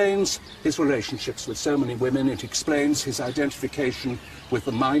explains his relationships with so many women. It explains his identification with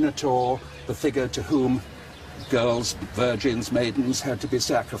the Minotaur, the figure to whom girls, virgins, maidens had to be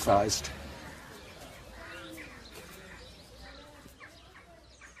sacrificed.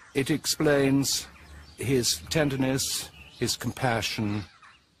 It explains his tenderness, his compassion,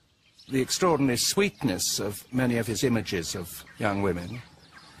 the extraordinary sweetness of many of his images of young women.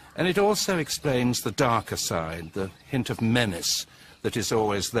 And it also explains the darker side, the hint of menace that is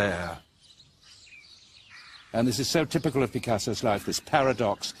always there. And this is so typical of Picasso's life, this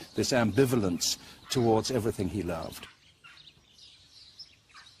paradox, this ambivalence towards everything he loved.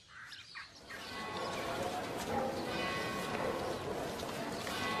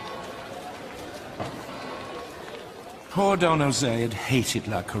 Poor Don José had hated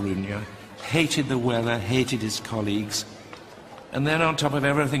La Coruña, hated the weather, hated his colleagues. And then on top of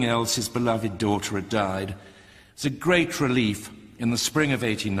everything else, his beloved daughter had died. It's a great relief in the spring of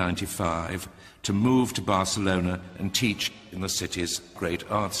 1895 to move to Barcelona and teach in the city's great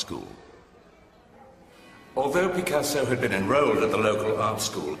art school. Although Picasso had been enrolled at the local art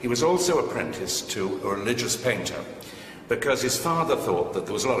school, he was also apprenticed to a religious painter, because his father thought that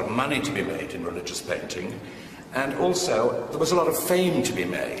there was a lot of money to be made in religious painting, and also there was a lot of fame to be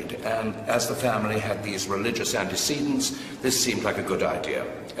made, and as the family had these religious antecedents, this seemed like a good idea.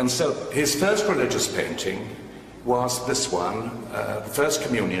 And so his first religious painting was this one, the First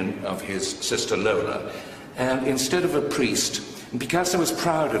Communion of his sister Lola, and instead of a priest, and Picasso was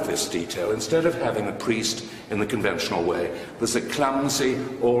proud of this detail, instead of having a priest in the conventional way, there's a clumsy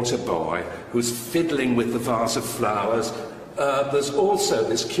altar boy who's fiddling with the vase of flowers. There's also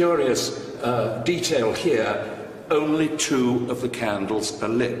this curious detail here, only 2 of the candles are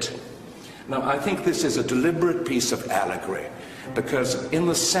lit. Now, I think this is a deliberate piece of allegory, because in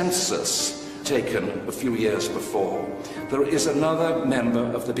the census taken a few years before, there is another member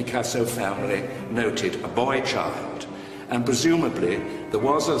of the Picasso family noted, a boy child, and presumably there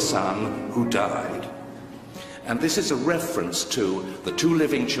was a son who died. And this is a reference to the two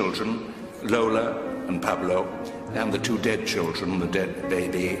living children, Lola and Pablo, and the two dead children, the dead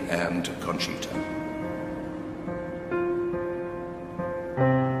baby and Conchita.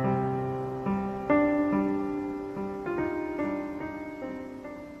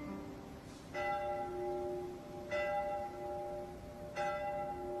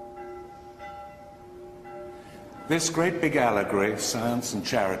 This great big allegory, Science and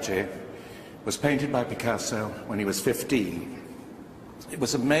Charity, was painted by Picasso when he was 15. It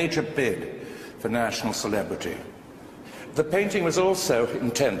was a major bid for national celebrity. The painting was also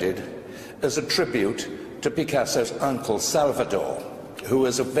intended as a tribute to Picasso's uncle, Salvador, who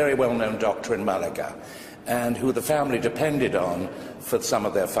was a very well-known doctor in Malaga, and who the family depended on for some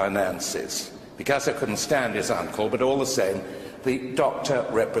of their finances. Picasso couldn't stand his uncle, but all the same, the doctor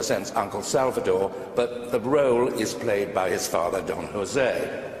represents Uncle Salvador, but the role is played by his father, Don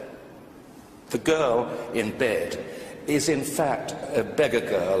Jose. The girl in bed is in fact a beggar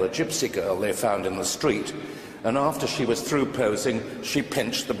girl, a gypsy girl they found in the street, and after she was through posing, she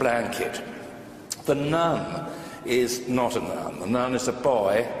pinched the blanket. The nun is not a nun. The nun is a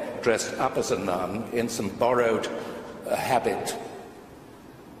boy dressed up as a nun in some borrowed habit.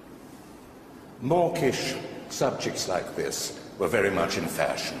 Mawkish subjects like this were very much in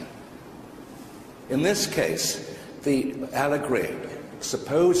fashion. In this case, the allegory,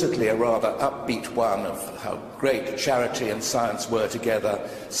 supposedly a rather upbeat one of how great charity and science were together,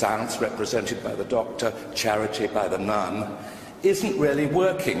 science represented by the doctor, charity by the nun, isn't really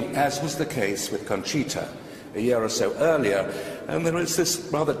working, as was the case with Conchita a year or so earlier. And there is this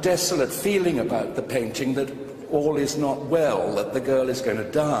rather desolate feeling about the painting that all is not well, that the girl is going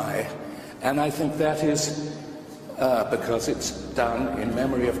to die. And I think that is because it's done in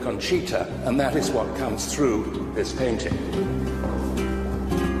memory of Conchita, and that is what comes through this painting.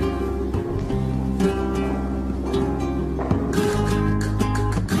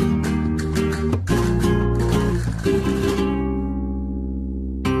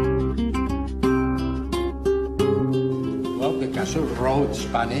 Well, Picasso wrote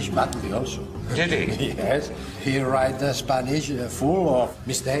Spanish badly also. Did he? Yes, he wrote Spanish full of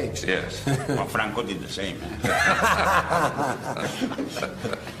mistakes. Yes. Well, Franco did the same.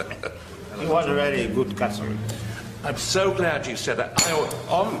 He was a very good Catholic. I'm so glad you said that.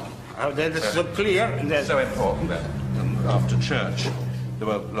 That's so clear. That's so important that after church, there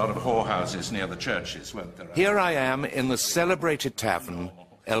were a lot of whorehouses near the churches, weren't there? Here I am in the celebrated tavern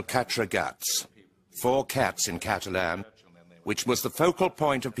El Quatre Gats, 4 cats in Catalan, which was the focal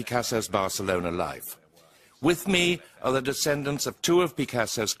point of Picasso's Barcelona life. With me are the descendants of 2 of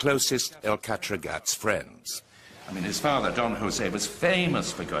Picasso's closest El Quatre Gats friends. I mean, his father, Don Jose, was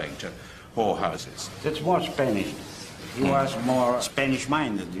famous for going to whorehouses. That's more Spanish. He was more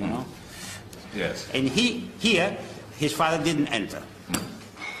Spanish-minded, you know. Yes. And here, his father didn't enter.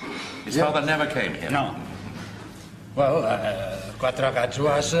 His father never came here? No. Well, Quatre Gats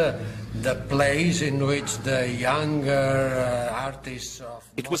was the place in which the younger artists of...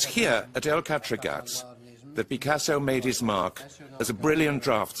 It was here, at El Quatre Gats, that Picasso made his mark as a brilliant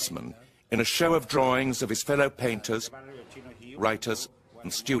draftsman in a show of drawings of his fellow painters, writers,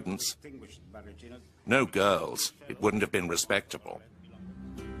 and students. No girls. It wouldn't have been respectable.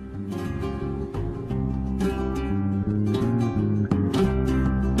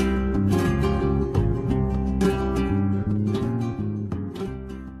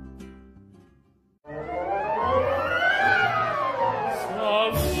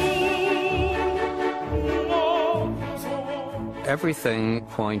 Everything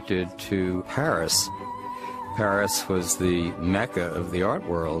pointed to Paris. Paris was the mecca of the art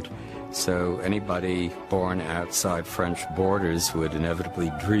world, so anybody born outside French borders would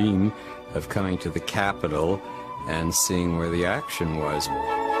inevitably dream of coming to the capital and seeing where the action was.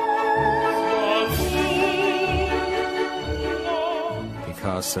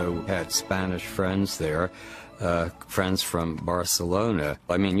 Picasso had Spanish friends there, friends from Barcelona.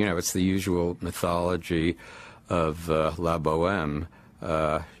 I mean, you know, it's the usual mythology of La Boheme,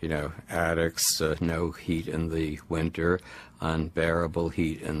 you know, attics, no heat in the winter, unbearable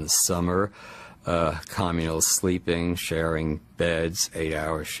heat in the summer, communal sleeping, sharing beds,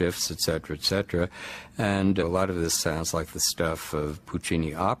 8-hour shifts, etc., etc. And a lot of this sounds like the stuff of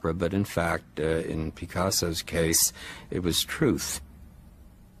Puccini opera, but in fact, in Picasso's case, it was truth.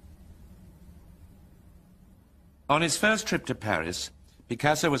 On his first trip to Paris,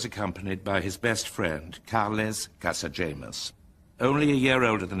 Picasso was accompanied by his best friend, Carles Casagemas, only a year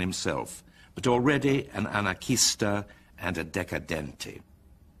older than himself, but already an anarchista and a decadente.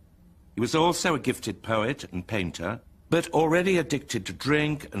 He was also a gifted poet and painter, but already addicted to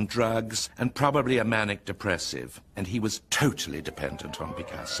drink and drugs and probably a manic depressive, and he was totally dependent on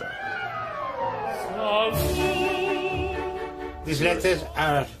Picasso. These letters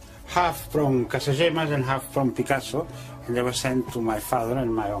are half from Casagemas and half from Picasso, and they were sent to my father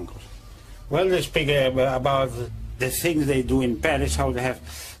and my uncles. Well, they speak about the things they do in Paris, how they have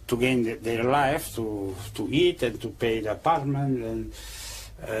to gain their life, to eat and to pay the apartment,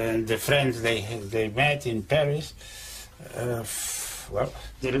 and the friends they met in Paris. Well,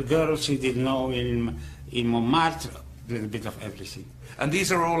 the girls she did know in Montmartre, a little bit of everything. And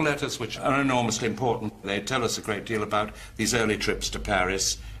these are all letters which are enormously important. They tell us a great deal about these early trips to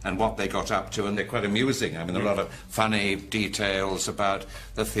Paris and what they got up to, and they're quite amusing. I mean, a lot of funny details about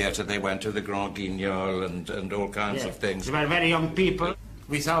the theatre they went to, the Grand Guignol, and all kinds of things. They were very young people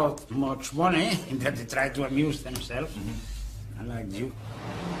without much money, and that they tried to amuse themselves. I like you.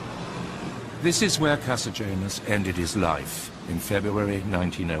 This is where Casagemas ended his life, in February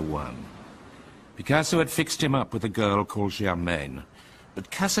 1901. Picasso had fixed him up with a girl called Germaine,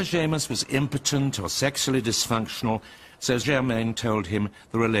 but Casagemas was impotent or sexually dysfunctional, so Germaine told him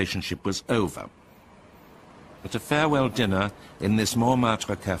the relationship was over. At a farewell dinner in this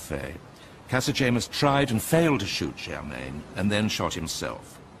Montmartre café, Casagemas tried and failed to shoot Germaine, and then shot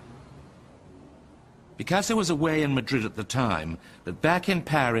himself. Picasso was away in Madrid at the time, but back in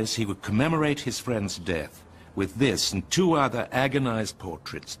Paris he would commemorate his friend's death with this and 2 other agonized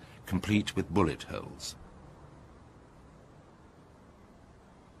portraits, complete with bullet holes.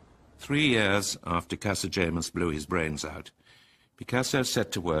 3 years after Casagemas blew his brains out, Picasso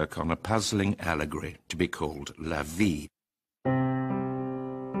set to work on a puzzling allegory to be called La Vie.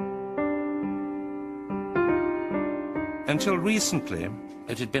 Until recently,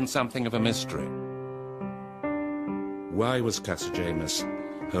 it had been something of a mystery. Why was Casagemas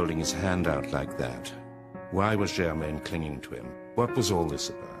holding his hand out like that? Why was Germaine clinging to him? What was all this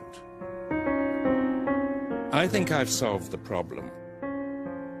about? I think I've solved the problem.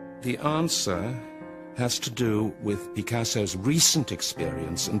 The answer has to do with Picasso's recent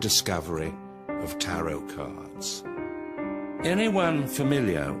experience and discovery of tarot cards. Anyone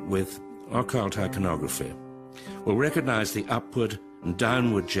familiar with occult iconography will recognize the upward and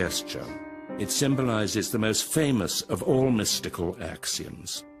downward gesture. It symbolizes the most famous of all mystical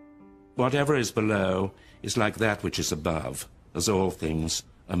axioms. Whatever is below is like that which is above, as all things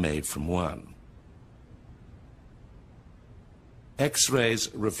are made from one. X-rays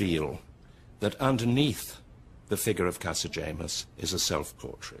reveal that underneath the figure of Casagemas is a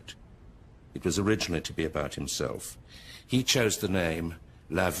self-portrait. It was originally to be about himself. He chose the name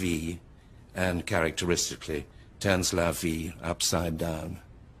La Vie, and characteristically turns La Vie upside down.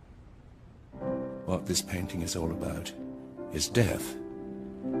 What this painting is all about is death.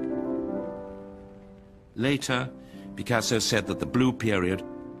 Later, Picasso said that the blue period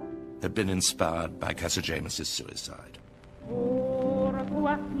had been inspired by Casagemas' suicide.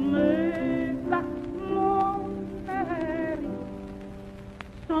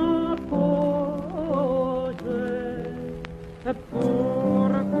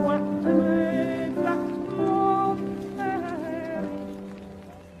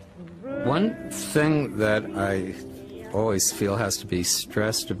 One thing that I always feel has to be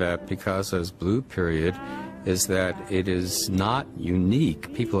stressed about Picasso's blue period is that it is not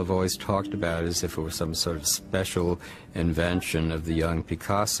unique. People have always talked about it as if it were some sort of special invention of the young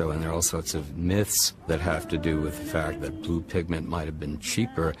Picasso, and there are all sorts of myths that have to do with the fact that blue pigment might have been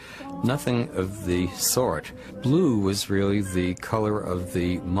cheaper. Nothing of the sort. Blue was really the color of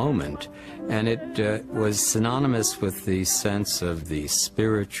the moment, and it was synonymous with the sense of the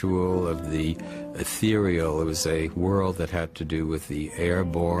spiritual, of the ethereal. It was a world that had to do with the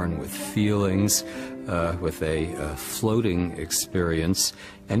airborne, with feelings, with a floating experience,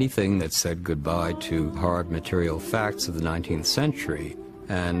 anything that said goodbye to hard material facts of the 19th century.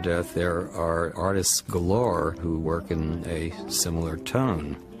 And there are artists galore who work in a similar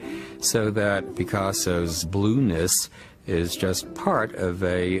tone. So that Picasso's blueness is just part of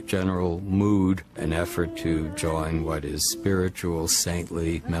a general mood, an effort to join what is spiritual,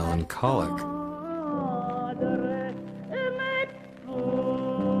 saintly, melancholic.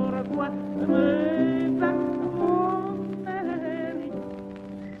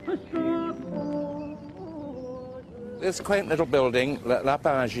 This quaint little building, La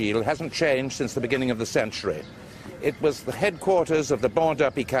Paragile, hasn't changed since the beginning of the century. It was the headquarters of the Bande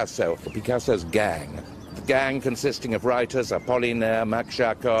Picasso, Picasso's gang. The gang consisting of writers Apollinaire, Max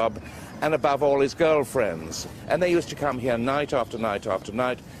Jacob, and above all his girlfriends. And they used to come here night after night after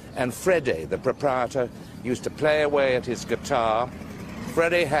night, and Freddie, the proprietor, used to play away at his guitar.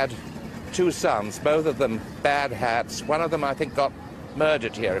 Freddie had 2 sons, both of them bad hats. One of them, I think, got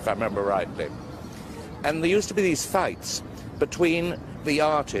murdered here, if I remember rightly. And there used to be these fights between the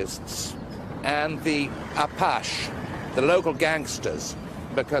artists and the Apache, the local gangsters,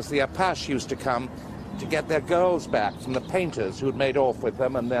 because the Apache used to come to get their girls back from the painters who'd made off with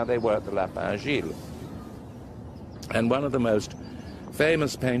them, and there they were at the Lapin Gilles. And one of the most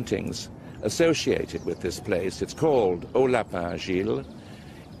famous paintings associated with this place, it's called Au Lapin Gilles,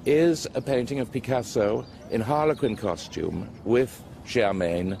 is a painting of Picasso in harlequin costume with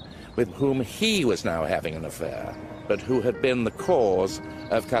Germaine, with whom he was now having an affair, but who had been the cause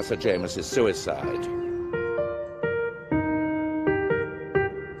of Casagemas's suicide.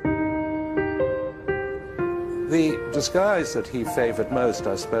 The disguise that he favored most,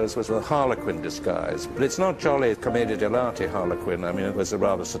 I suppose, was the harlequin disguise. But it's not jolly commedia dell'arte harlequin. I mean, it was a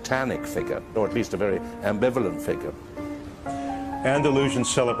rather satanic figure, or at least a very ambivalent figure. Andalusians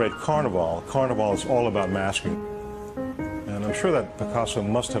celebrate Carnival. Carnival is all about masking. And I'm sure that Picasso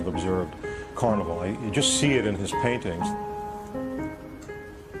must have observed Carnival. You just see it in his paintings.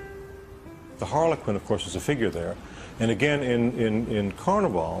 The harlequin, of course, is a figure there. And again, in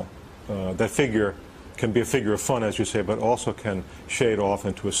Carnival, that figure can be a figure of fun, as you say, but also can shade off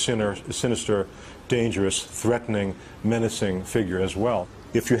into a sinister, dangerous, threatening, menacing figure as well.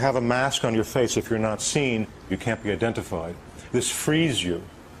 If you have a mask on your face, if you're not seen, you can't be identified. This frees you.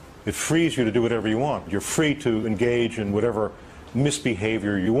 It frees you to do whatever you want. You're free to engage in whatever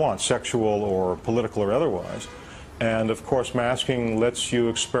misbehavior you want, sexual or political or otherwise. And of course, masking lets you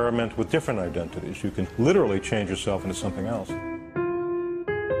experiment with different identities. You can literally change yourself into something else.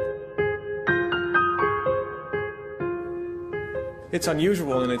 It's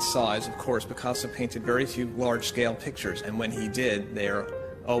unusual in its size, of course. Picasso painted very few large-scale pictures, and when he did, they're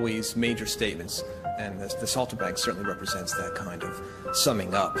always major statements, and the Saltimbanque certainly represents that kind of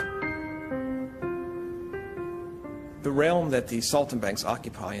summing up. The realm that the Saltimbanques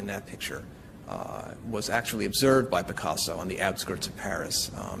occupy in that picture was actually observed by Picasso on the outskirts of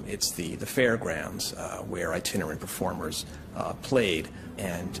Paris. It's the fairgrounds where itinerant performers played,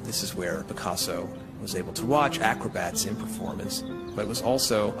 and this is where Picasso was able to watch acrobats in performance, but it was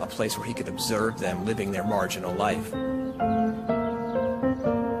also a place where he could observe them living their marginal life.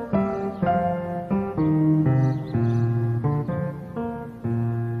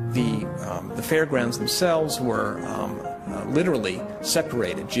 The fairgrounds themselves were literally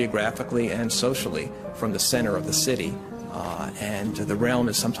separated geographically and socially from the center of the city, and the realm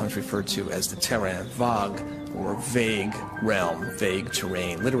is sometimes referred to as the terrain vague, or vague realm, vague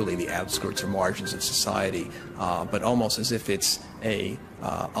terrain, literally the outskirts or margins of society, but almost as if it's a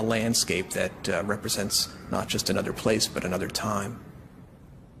landscape that represents not just another place but another time.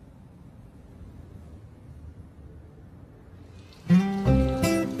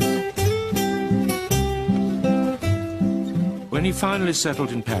 When he finally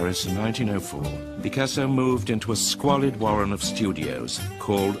settled in Paris in 1904, Picasso moved into a squalid warren of studios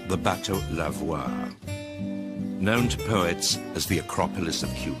called the Bateau Lavoir, known to poets as the Acropolis of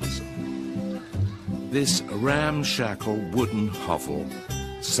Cubism. This ramshackle wooden hovel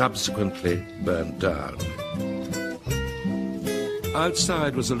subsequently burnt down.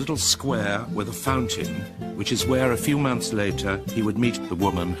 Outside was a little square with a fountain, which is where a few months later he would meet the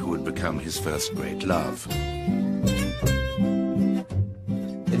woman who would become his first great love.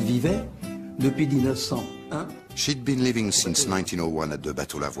 She'd been living since 1901 at the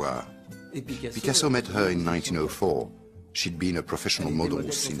Bateau Lavoir. Picasso met her in 1904. She'd been a professional model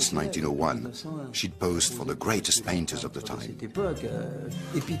since 1901. She'd posed for the greatest painters of the time.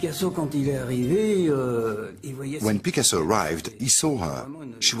 When Picasso arrived, he saw her.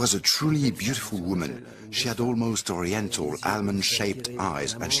 She was a truly beautiful woman. She had almost oriental, almond-shaped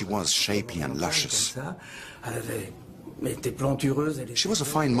eyes, and she was shapely and luscious. She was a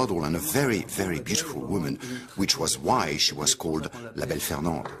fine model and a very, very beautiful woman, which was why she was called La Belle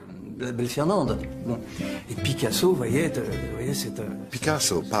Fernande.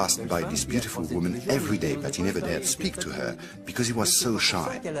 Picasso passed by this beautiful woman every day, but he never dared speak to her because he was so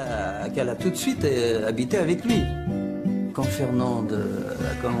shy.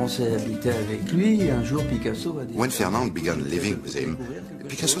 When Fernande began living with him,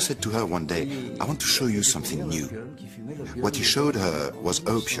 Picasso said to her one day, "I want to show you something new." What he showed her was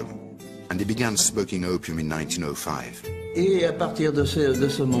opium, and they began smoking opium in 1905.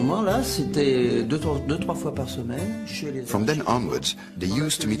 From then onwards, they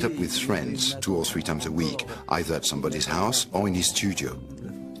used to meet up with friends 2 or 3 times a week, either at somebody's house or in his studio.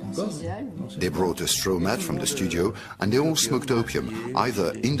 They brought a straw mat from the studio and they all smoked opium,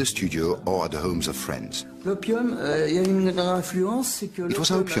 either in the studio or at the homes of friends. It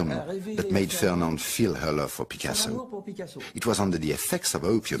was opium that made Fernande feel her love for Picasso. It was under the effects of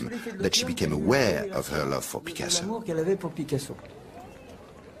opium that she became aware of her love for Picasso.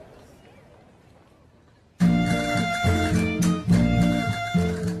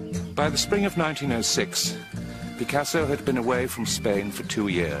 By the spring of 1906, Picasso had been away from Spain for 2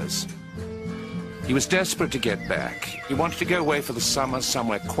 years. He was desperate to get back. He wanted to go away for the summer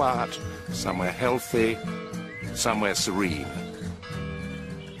somewhere quiet, somewhere healthy, somewhere serene.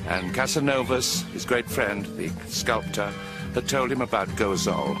 And Casanovas, his great friend, the sculptor, had told him about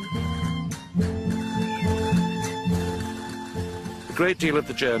Gozol. A great deal of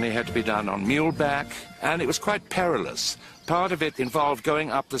the journey had to be done on muleback, and it was quite perilous. Part of it involved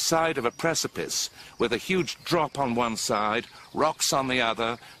going up the side of a precipice with a huge drop on one side, rocks on the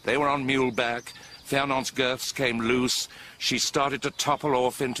other. They were on muleback. Fernande's girths came loose. She started to topple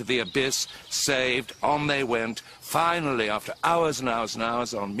off into the abyss, saved. On they went. Finally, after hours and hours and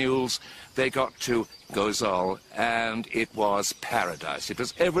hours on mules, they got to Gozol, and it was paradise. It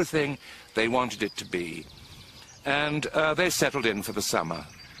was everything they wanted it to be. And they settled in for the summer,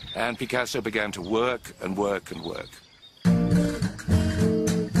 and Picasso began to work and work and work.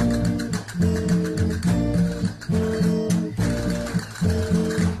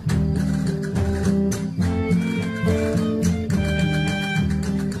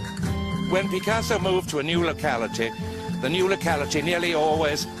 When Picasso moved to a new locality, the new locality nearly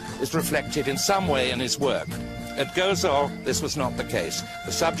always is reflected in some way in his work. At Gozol, this was not the case.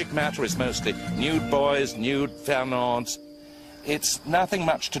 The subject matter is mostly nude boys, nude Fernandes. It's nothing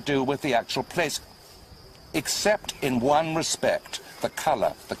much to do with the actual place, except in one respect, the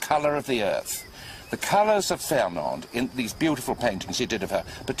color of the earth. The colors of Fernande in these beautiful paintings he did of her,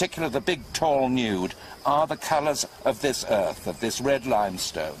 particularly the big, tall nude, are the colors of this earth, of this red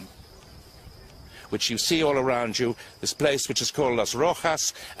limestone, which you see all around you, this place which is called Las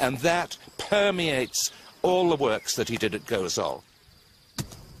Rojas, and that permeates all the works that he did at Gozol.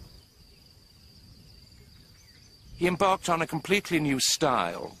 He embarked on a completely new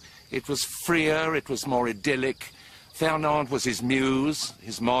style. It was freer, it was more idyllic. Fernande was his muse,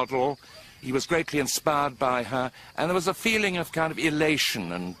 his model. He was greatly inspired by her, and there was a feeling of kind of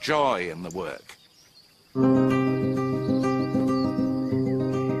elation and joy in the work.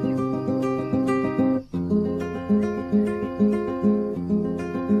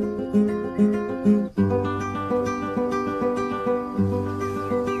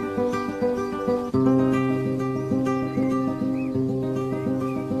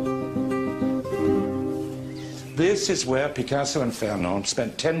 This is where Picasso and Fernande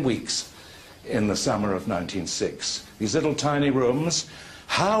spent 10 weeks in the summer of 1906. These little tiny rooms.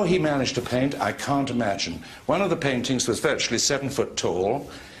 How he managed to paint, I can't imagine. One of the paintings was virtually 7 foot tall,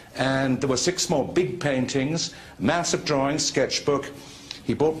 and there were 6 more big paintings, massive drawings, sketchbook.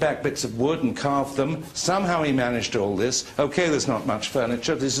 He brought back bits of wood and carved them. Somehow he managed all this. Okay, there's not much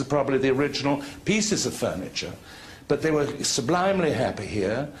furniture. This is probably the original pieces of furniture. But they were sublimely happy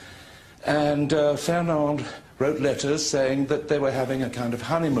here. And Fernande wrote letters saying that they were having a kind of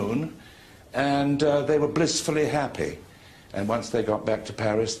honeymoon, and they were blissfully happy. And once they got back to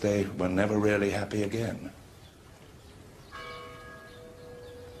Paris, they were never really happy again.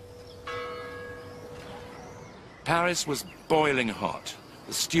 Paris was boiling hot.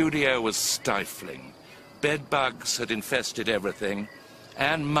 The studio was stifling. Bed bugs had infested everything,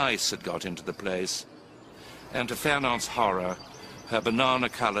 and mice had got into the place. And to Fernande's horror, her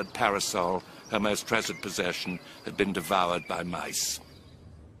banana-colored parasol, her most treasured possession, had been devoured by mice.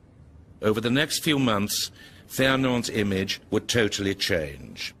 Over the next few months, Fernande's image would totally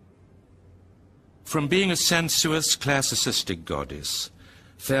change. From being a sensuous, classicistic goddess,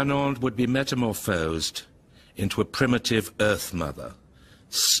 Fernande would be metamorphosed into a primitive earth mother,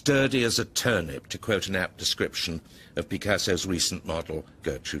 sturdy as a turnip, to quote an apt description of Picasso's recent model,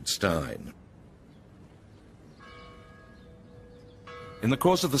 Gertrude Stein. In the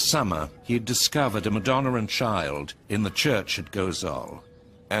course of the summer, he had discovered a Madonna and Child in the church at Gozol,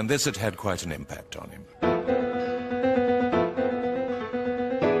 and this had had quite an impact on him.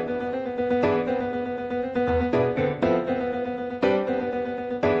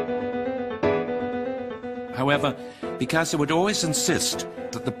 However, Picasso would always insist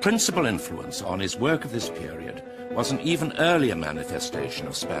that the principal influence on his work of this period was an even earlier manifestation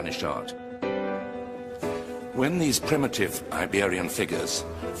of Spanish art. When these primitive Iberian figures,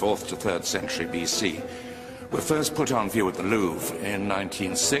 4th to 3rd century BC, were first put on view at the Louvre in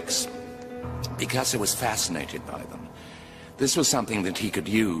 1906, Picasso was fascinated by them. this was something that he could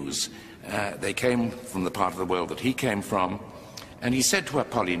use. They came from the part of the world that he came from, and he said to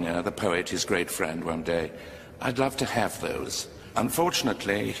Apollinaire, the poet, his great friend, one day, "I'd love to have those."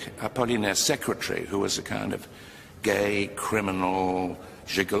 Unfortunately, Apollinaire's secretary, who was a kind of gay, criminal,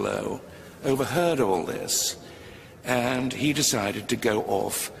 gigolo, overheard all this, and he decided to go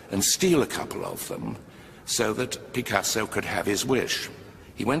off and steal a couple of them so that Picasso could have his wish.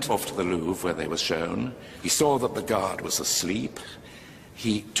 He went off to the Louvre where they were shown. He saw that the guard was asleep.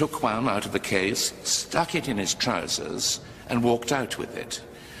 He took one out of the case, stuck it in his trousers, and walked out with it.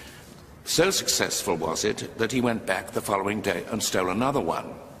 So successful was it that he went back the following day and stole another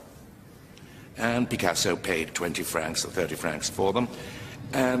one. And Picasso paid 20 francs or 30 francs for them,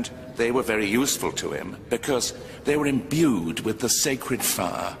 and they were very useful to him because they were imbued with the sacred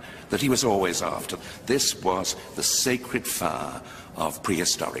fire that he was always after. This was the sacred fire of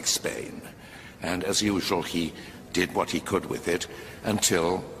prehistoric Spain. And as usual, he did what he could with it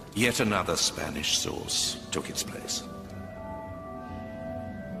until yet another Spanish source took its place.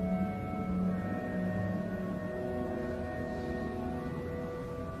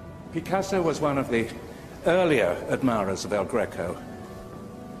 Picasso was one of the earlier admirers of El Greco,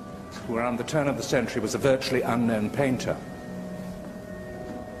 who around the turn of the century was a virtually unknown painter.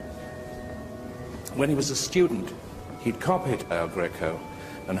 When he was a student, he'd copied El Greco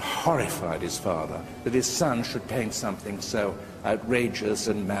and horrified his father that his son should paint something so outrageous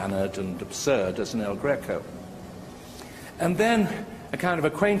and mannered and absurd as an El Greco. And then a kind of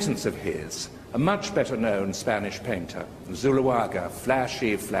acquaintance of his, a much better known Spanish painter, Zuloaga,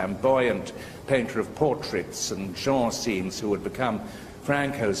 flashy, flamboyant painter of portraits and genre scenes who would become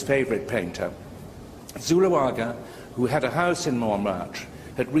Franco's favorite painter. Zuloaga, who had a house in Montmartre,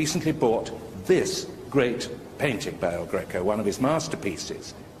 had recently bought this great painting by El Greco, one of his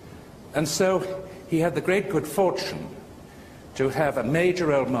masterpieces. And so he had the great good fortune to have a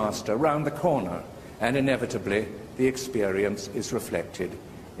major old master round the corner, and inevitably the experience is reflected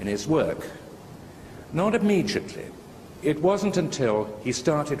in his work. Not immediately. It wasn't until he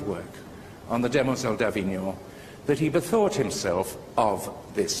started work on the Demoiselle d'Avignon that he bethought himself of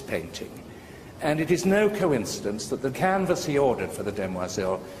this painting. And it is no coincidence that the canvas he ordered for the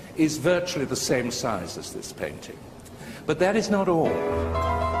Demoiselle is virtually the same size as this painting. But that is not all.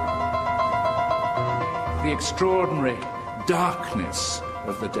 The extraordinary darkness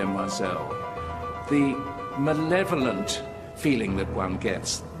of the Demoiselle, the malevolent feeling that one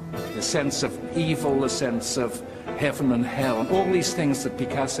gets, the sense of evil, the sense of heaven and hell, all these things that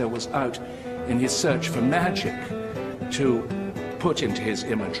Picasso was out in his search for magic to put into his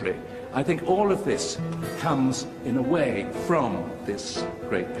imagery. I think all of this comes, in a way, from this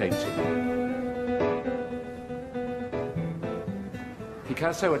great painting.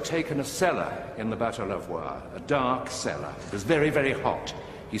 Picasso had taken a cellar in the Bateau Lavoir, a dark cellar. It was very, very hot.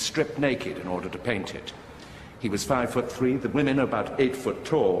 He stripped naked in order to paint it. He was 5'3", the women about 8 foot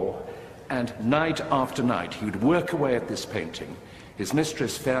tall, and night after night he would work away at this painting. His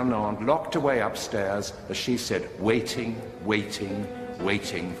mistress, Fernande, locked away upstairs, as she said, waiting, waiting,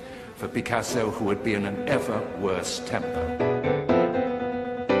 waiting for Picasso, who would be in an ever worse temper.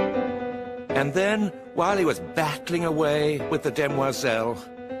 And then, while he was battling away with the Demoiselle,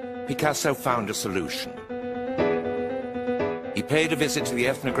 Picasso found a solution. He paid a visit to the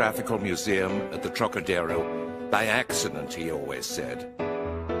Ethnographical Museum at the Trocadero. By accident, he always said.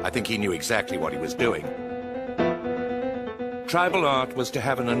 I think he knew exactly what he was doing. Tribal art was to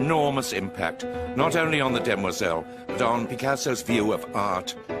have an enormous impact, not only on the Demoiselle, but on Picasso's view of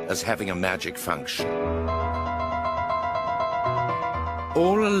art as having a magic function.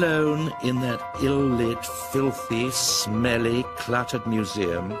 All alone in that ill-lit, filthy, smelly, cluttered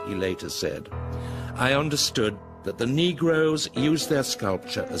museum, he later said, I understood that the Negroes used their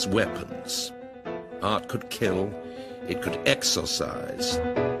sculpture as weapons. Art could kill, it could exorcise.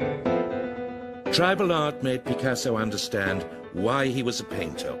 Tribal art made Picasso understand why he was a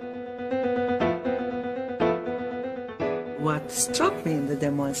painter. What struck me in the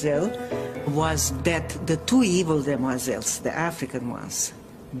Demoiselle was that the two evil demoiselles, the African ones,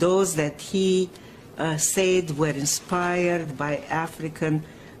 those that he said were inspired by African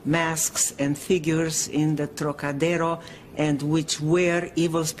masks and figures in the Trocadero, and which were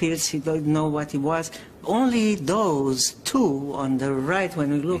evil spirits, he didn't know what it was. Only those two on the right,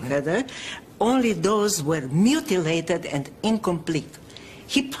 when we look at it, only those were mutilated and incomplete.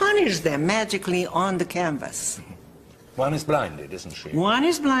 He punished them magically on the canvas. One is blinded, isn't she? One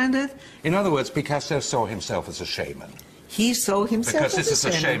is blinded. In other words, Picasso saw himself as a shaman. He saw himself because as this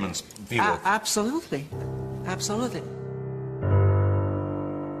is a shaman's view of... Absolutely. Absolutely.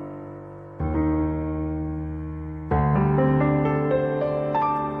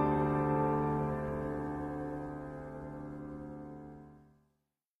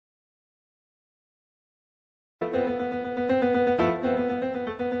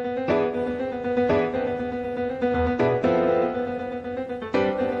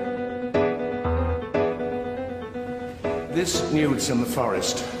 This Nudes in the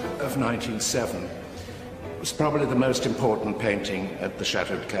Forest of 1907 was probably the most important painting at the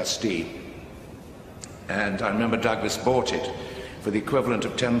Chateau de Castille. And I remember Douglas bought it for the equivalent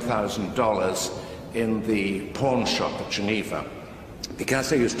of $10,000 in the pawn shop at Geneva.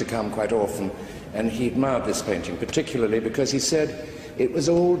 Picasso used to come quite often, and he admired this painting, particularly because he said it was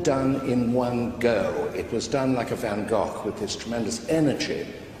all done in one go. It was done like a Van Gogh with this tremendous energy.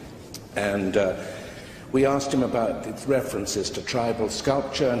 And we asked him about its references to tribal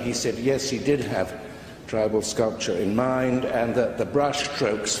sculpture, and he said yes, he did have tribal sculpture in mind, and that the brush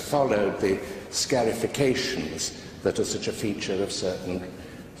strokes followed the scarifications that are such a feature of certain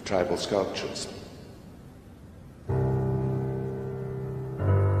tribal sculptures.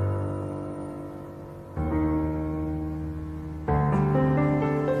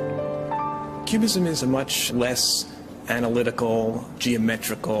 Cubism is a much less analytical,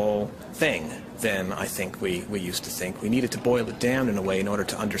 geometrical thing than I think we used to think. We needed to boil it down in a way in order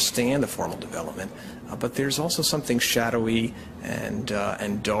to understand the formal development. But there's also something shadowy and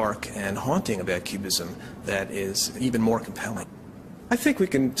dark and haunting about Cubism that is even more compelling. I think we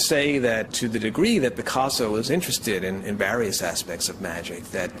can say that to the degree that Picasso was interested in various aspects of magic,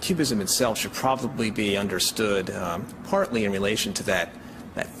 that Cubism itself should probably be understood partly in relation to that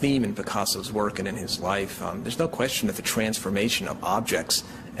theme in Picasso's work and in his life. There's no question that the transformation of objects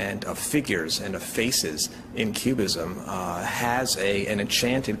and of figures and of faces in Cubism has an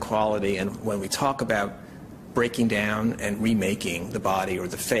enchanted quality, and when we talk about breaking down and remaking the body or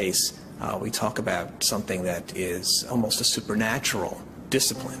the face, we talk about something that is almost a supernatural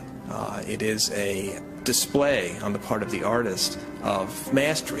discipline. It is a display on the part of the artist of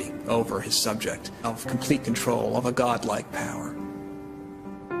mastery over his subject, of complete control, of a godlike power.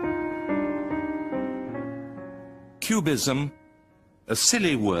 Cubism, a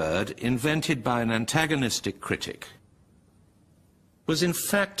silly word invented by an antagonistic critic, was in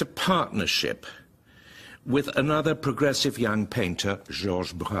fact a partnership with another progressive young painter,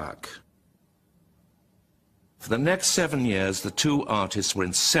 Georges Braque. For the next 7 years, the two artists were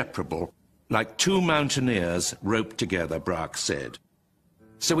inseparable, like two mountaineers roped together, Braque said.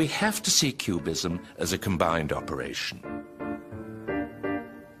 So we have to see Cubism as a combined operation.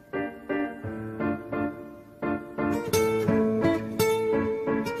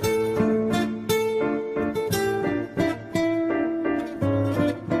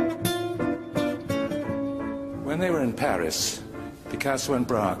 When they were in Paris, Picasso and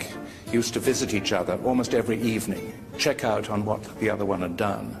Braque used to visit each other almost every evening, check out on what the other one had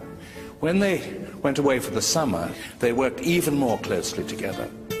done. When they went away for the summer, they worked even more closely together.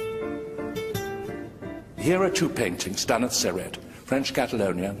 Here are two paintings done at Céret, French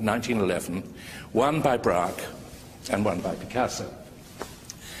Catalonia, 1911, one by Braque and one by Picasso.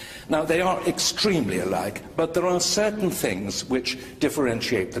 Now, they are extremely alike, but there are certain things which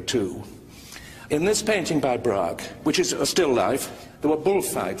differentiate the two. In this painting by Braque, which is a still life, there were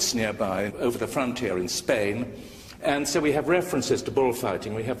bullfights nearby over the frontier in Spain, and so we have references to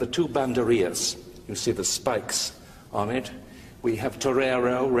bullfighting. We have the two banderillas. You see the spikes on it. We have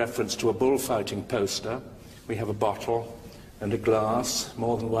torero, reference to a bullfighting poster. We have a bottle and a glass,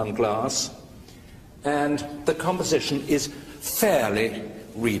 more than one glass. And the composition is fairly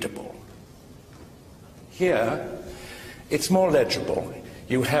readable. Here, it's more legible.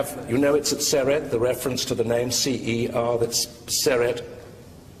 You know it's at Céret, the reference to the name C-E-R, that's Céret.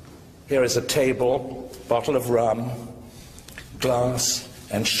 Here is a table, bottle of rum, glass,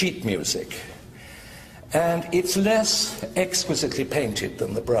 and sheet music. And it's less exquisitely painted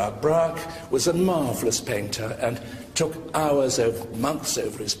than the Braque. Braque was a marvelous painter and took hours, months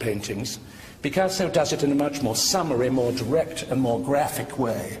over his paintings. Picasso does it in a much more summary, more direct, and more graphic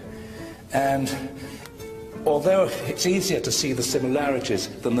way. And although it's easier to see the similarities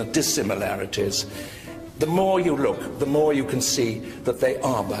than the dissimilarities, the more you look, the more you can see that they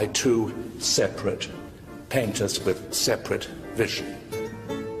are by two separate painters with separate vision.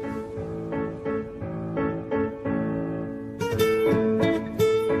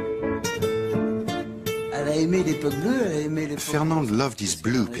 Fernande loved his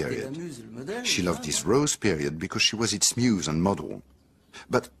blue period. She loved his rose period because she was its muse and model.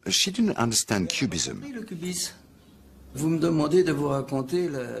 But she didn't understand Cubism.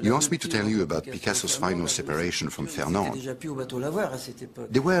 You asked me to tell you about Picasso's final separation from Fernande.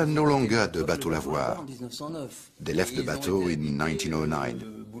 They were no longer at the Bateau Lavoir. They left the Bateau in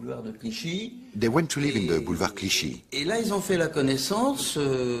 1909. They went to live in the Boulevard Clichy. It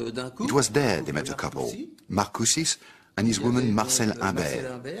was there they met a couple, Marc Coussis and his woman Marcel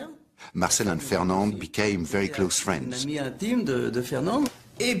Imbert. Marcel and Fernande became very close friends.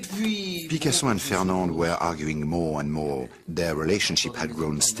 Picasso and Fernande were arguing more and more. Their relationship had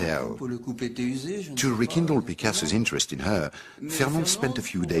grown stale. To rekindle Picasso's interest in her, Fernande spent a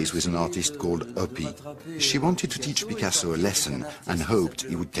few days with an artist called Hopi. She wanted to teach Picasso a lesson and hoped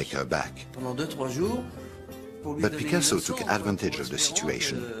he would take her back. But Picasso took advantage of the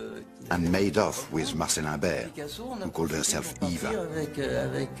situation and made off with Marcel Imbert, who called herself Eva.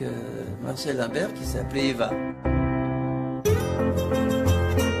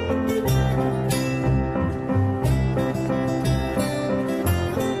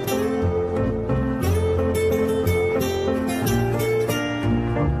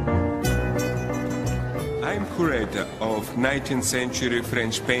 Curator of 19th century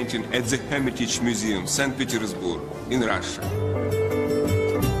French painting at the Hermitage Museum, St. Petersburg, in Russia.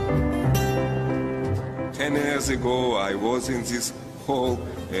 10 years ago I was in this hall.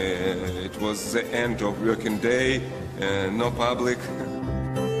 It was the end of working day, no public.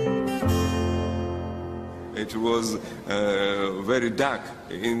 It was very dark.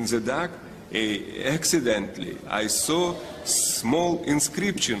 In the dark, accidentally, I saw small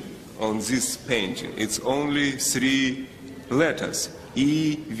inscription on this painting. It's only 3 letters,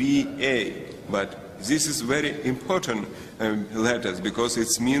 E-V-A, but this is very important letters because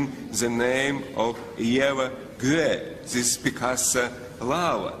it means the name of Eva Goethe, this Picasso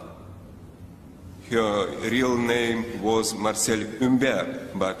lover. Her real name was Marcel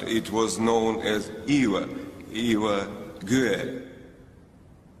Imbert, but it was known as Eva Goethe.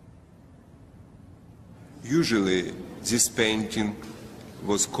 Usually this painting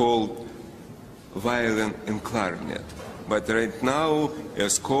was called violin and clarinet. But right now,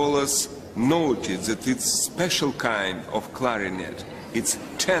 scholars noted that it's special kind of clarinet. It's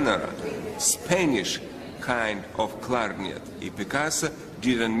tenor, Spanish kind of clarinet. Picasso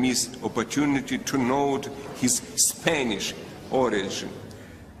didn't miss opportunity to note his Spanish origin.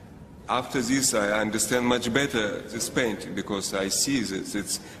 After this, I understand much better this painting because I see that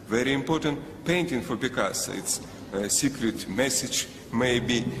it's very important painting for Picasso. It's a secret message.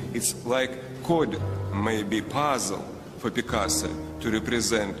 Maybe it's like code, maybe puzzle for Picasso to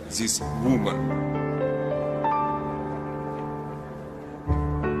represent this woman.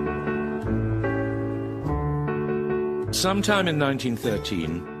 Sometime in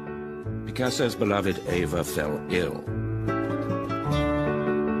 1913, Picasso's beloved Eva fell ill.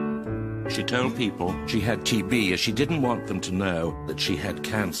 She told people she had TB as she didn't want them to know that she had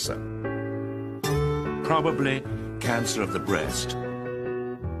cancer. Probably cancer of the breast,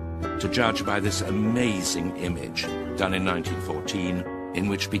 to judge by this amazing image done in 1914, in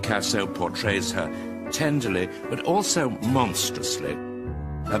which Picasso portrays her tenderly but also monstrously.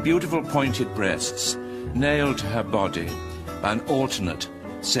 Her beautiful pointed breasts nailed to her body by an alternate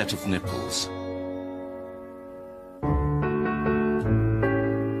set of nipples.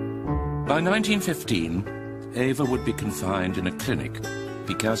 By 1915, Eva would be confined in a clinic.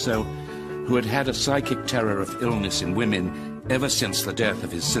 Picasso, who had had a psychic terror of illness in women ever since the death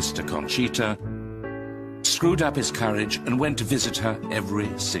of his sister Conchita, screwed up his courage and went to visit her every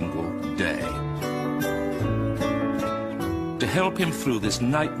single day. To help him through this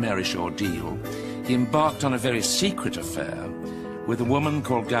nightmarish ordeal, he embarked on a very secret affair with a woman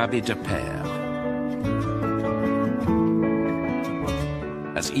called Gaby Depere.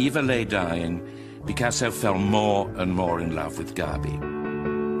 As Eva lay dying, Picasso fell more and more in love with Gaby.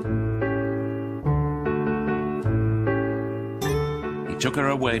 Took her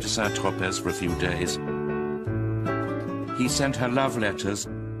away to Saint-Tropez for a few days. He sent her love letters,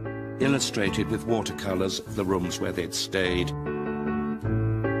 illustrated with watercolors of the rooms where they'd stayed.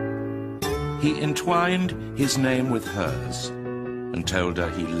 He entwined his name with hers and told her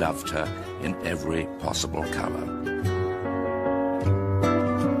he loved her in every possible color.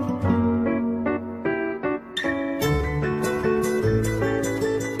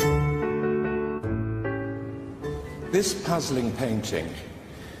 This puzzling painting,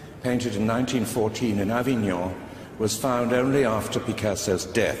 painted in 1914 in Avignon, was found only after Picasso's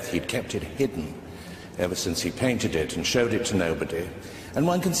death. He'd kept it hidden ever since he painted it and showed it to nobody. And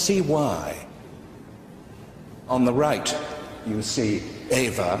one can see why. On the right, you see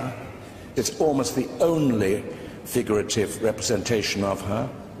Eva. It's almost the only figurative representation of her.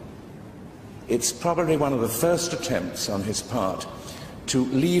 It's probably one of the first attempts on his part to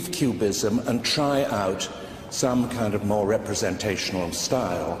leave Cubism and try out some kind of more representational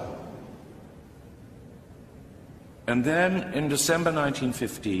style. And then, in December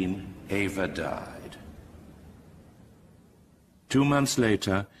 1915, Eva died. 2 months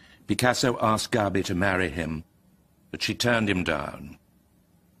later, Picasso asked Gaby to marry him, but she turned him down.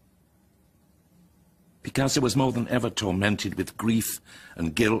 Picasso was more than ever tormented with grief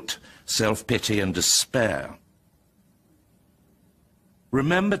and guilt, self-pity and despair.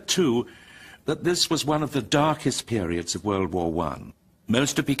 Remember, too, that this was one of the darkest periods of World War I.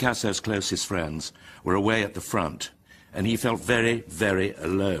 Most of Picasso's closest friends were away at the front, and he felt very, very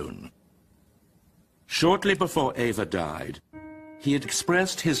alone. Shortly before Eva died, he had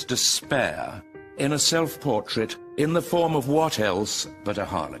expressed his despair in a self-portrait in the form of what else but a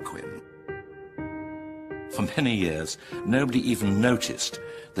harlequin. For many years, nobody even noticed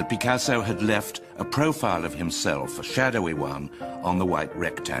that Picasso had left a profile of himself, a shadowy one, on the white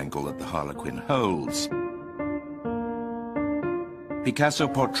rectangle that the harlequin holds. Picasso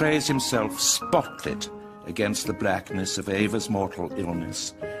portrays himself spotlit against the blackness of Eva's mortal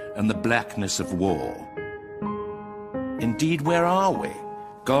illness and the blackness of war. Indeed, where are we?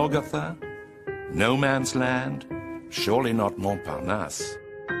 Golgotha? No man's land? Surely not Montparnasse.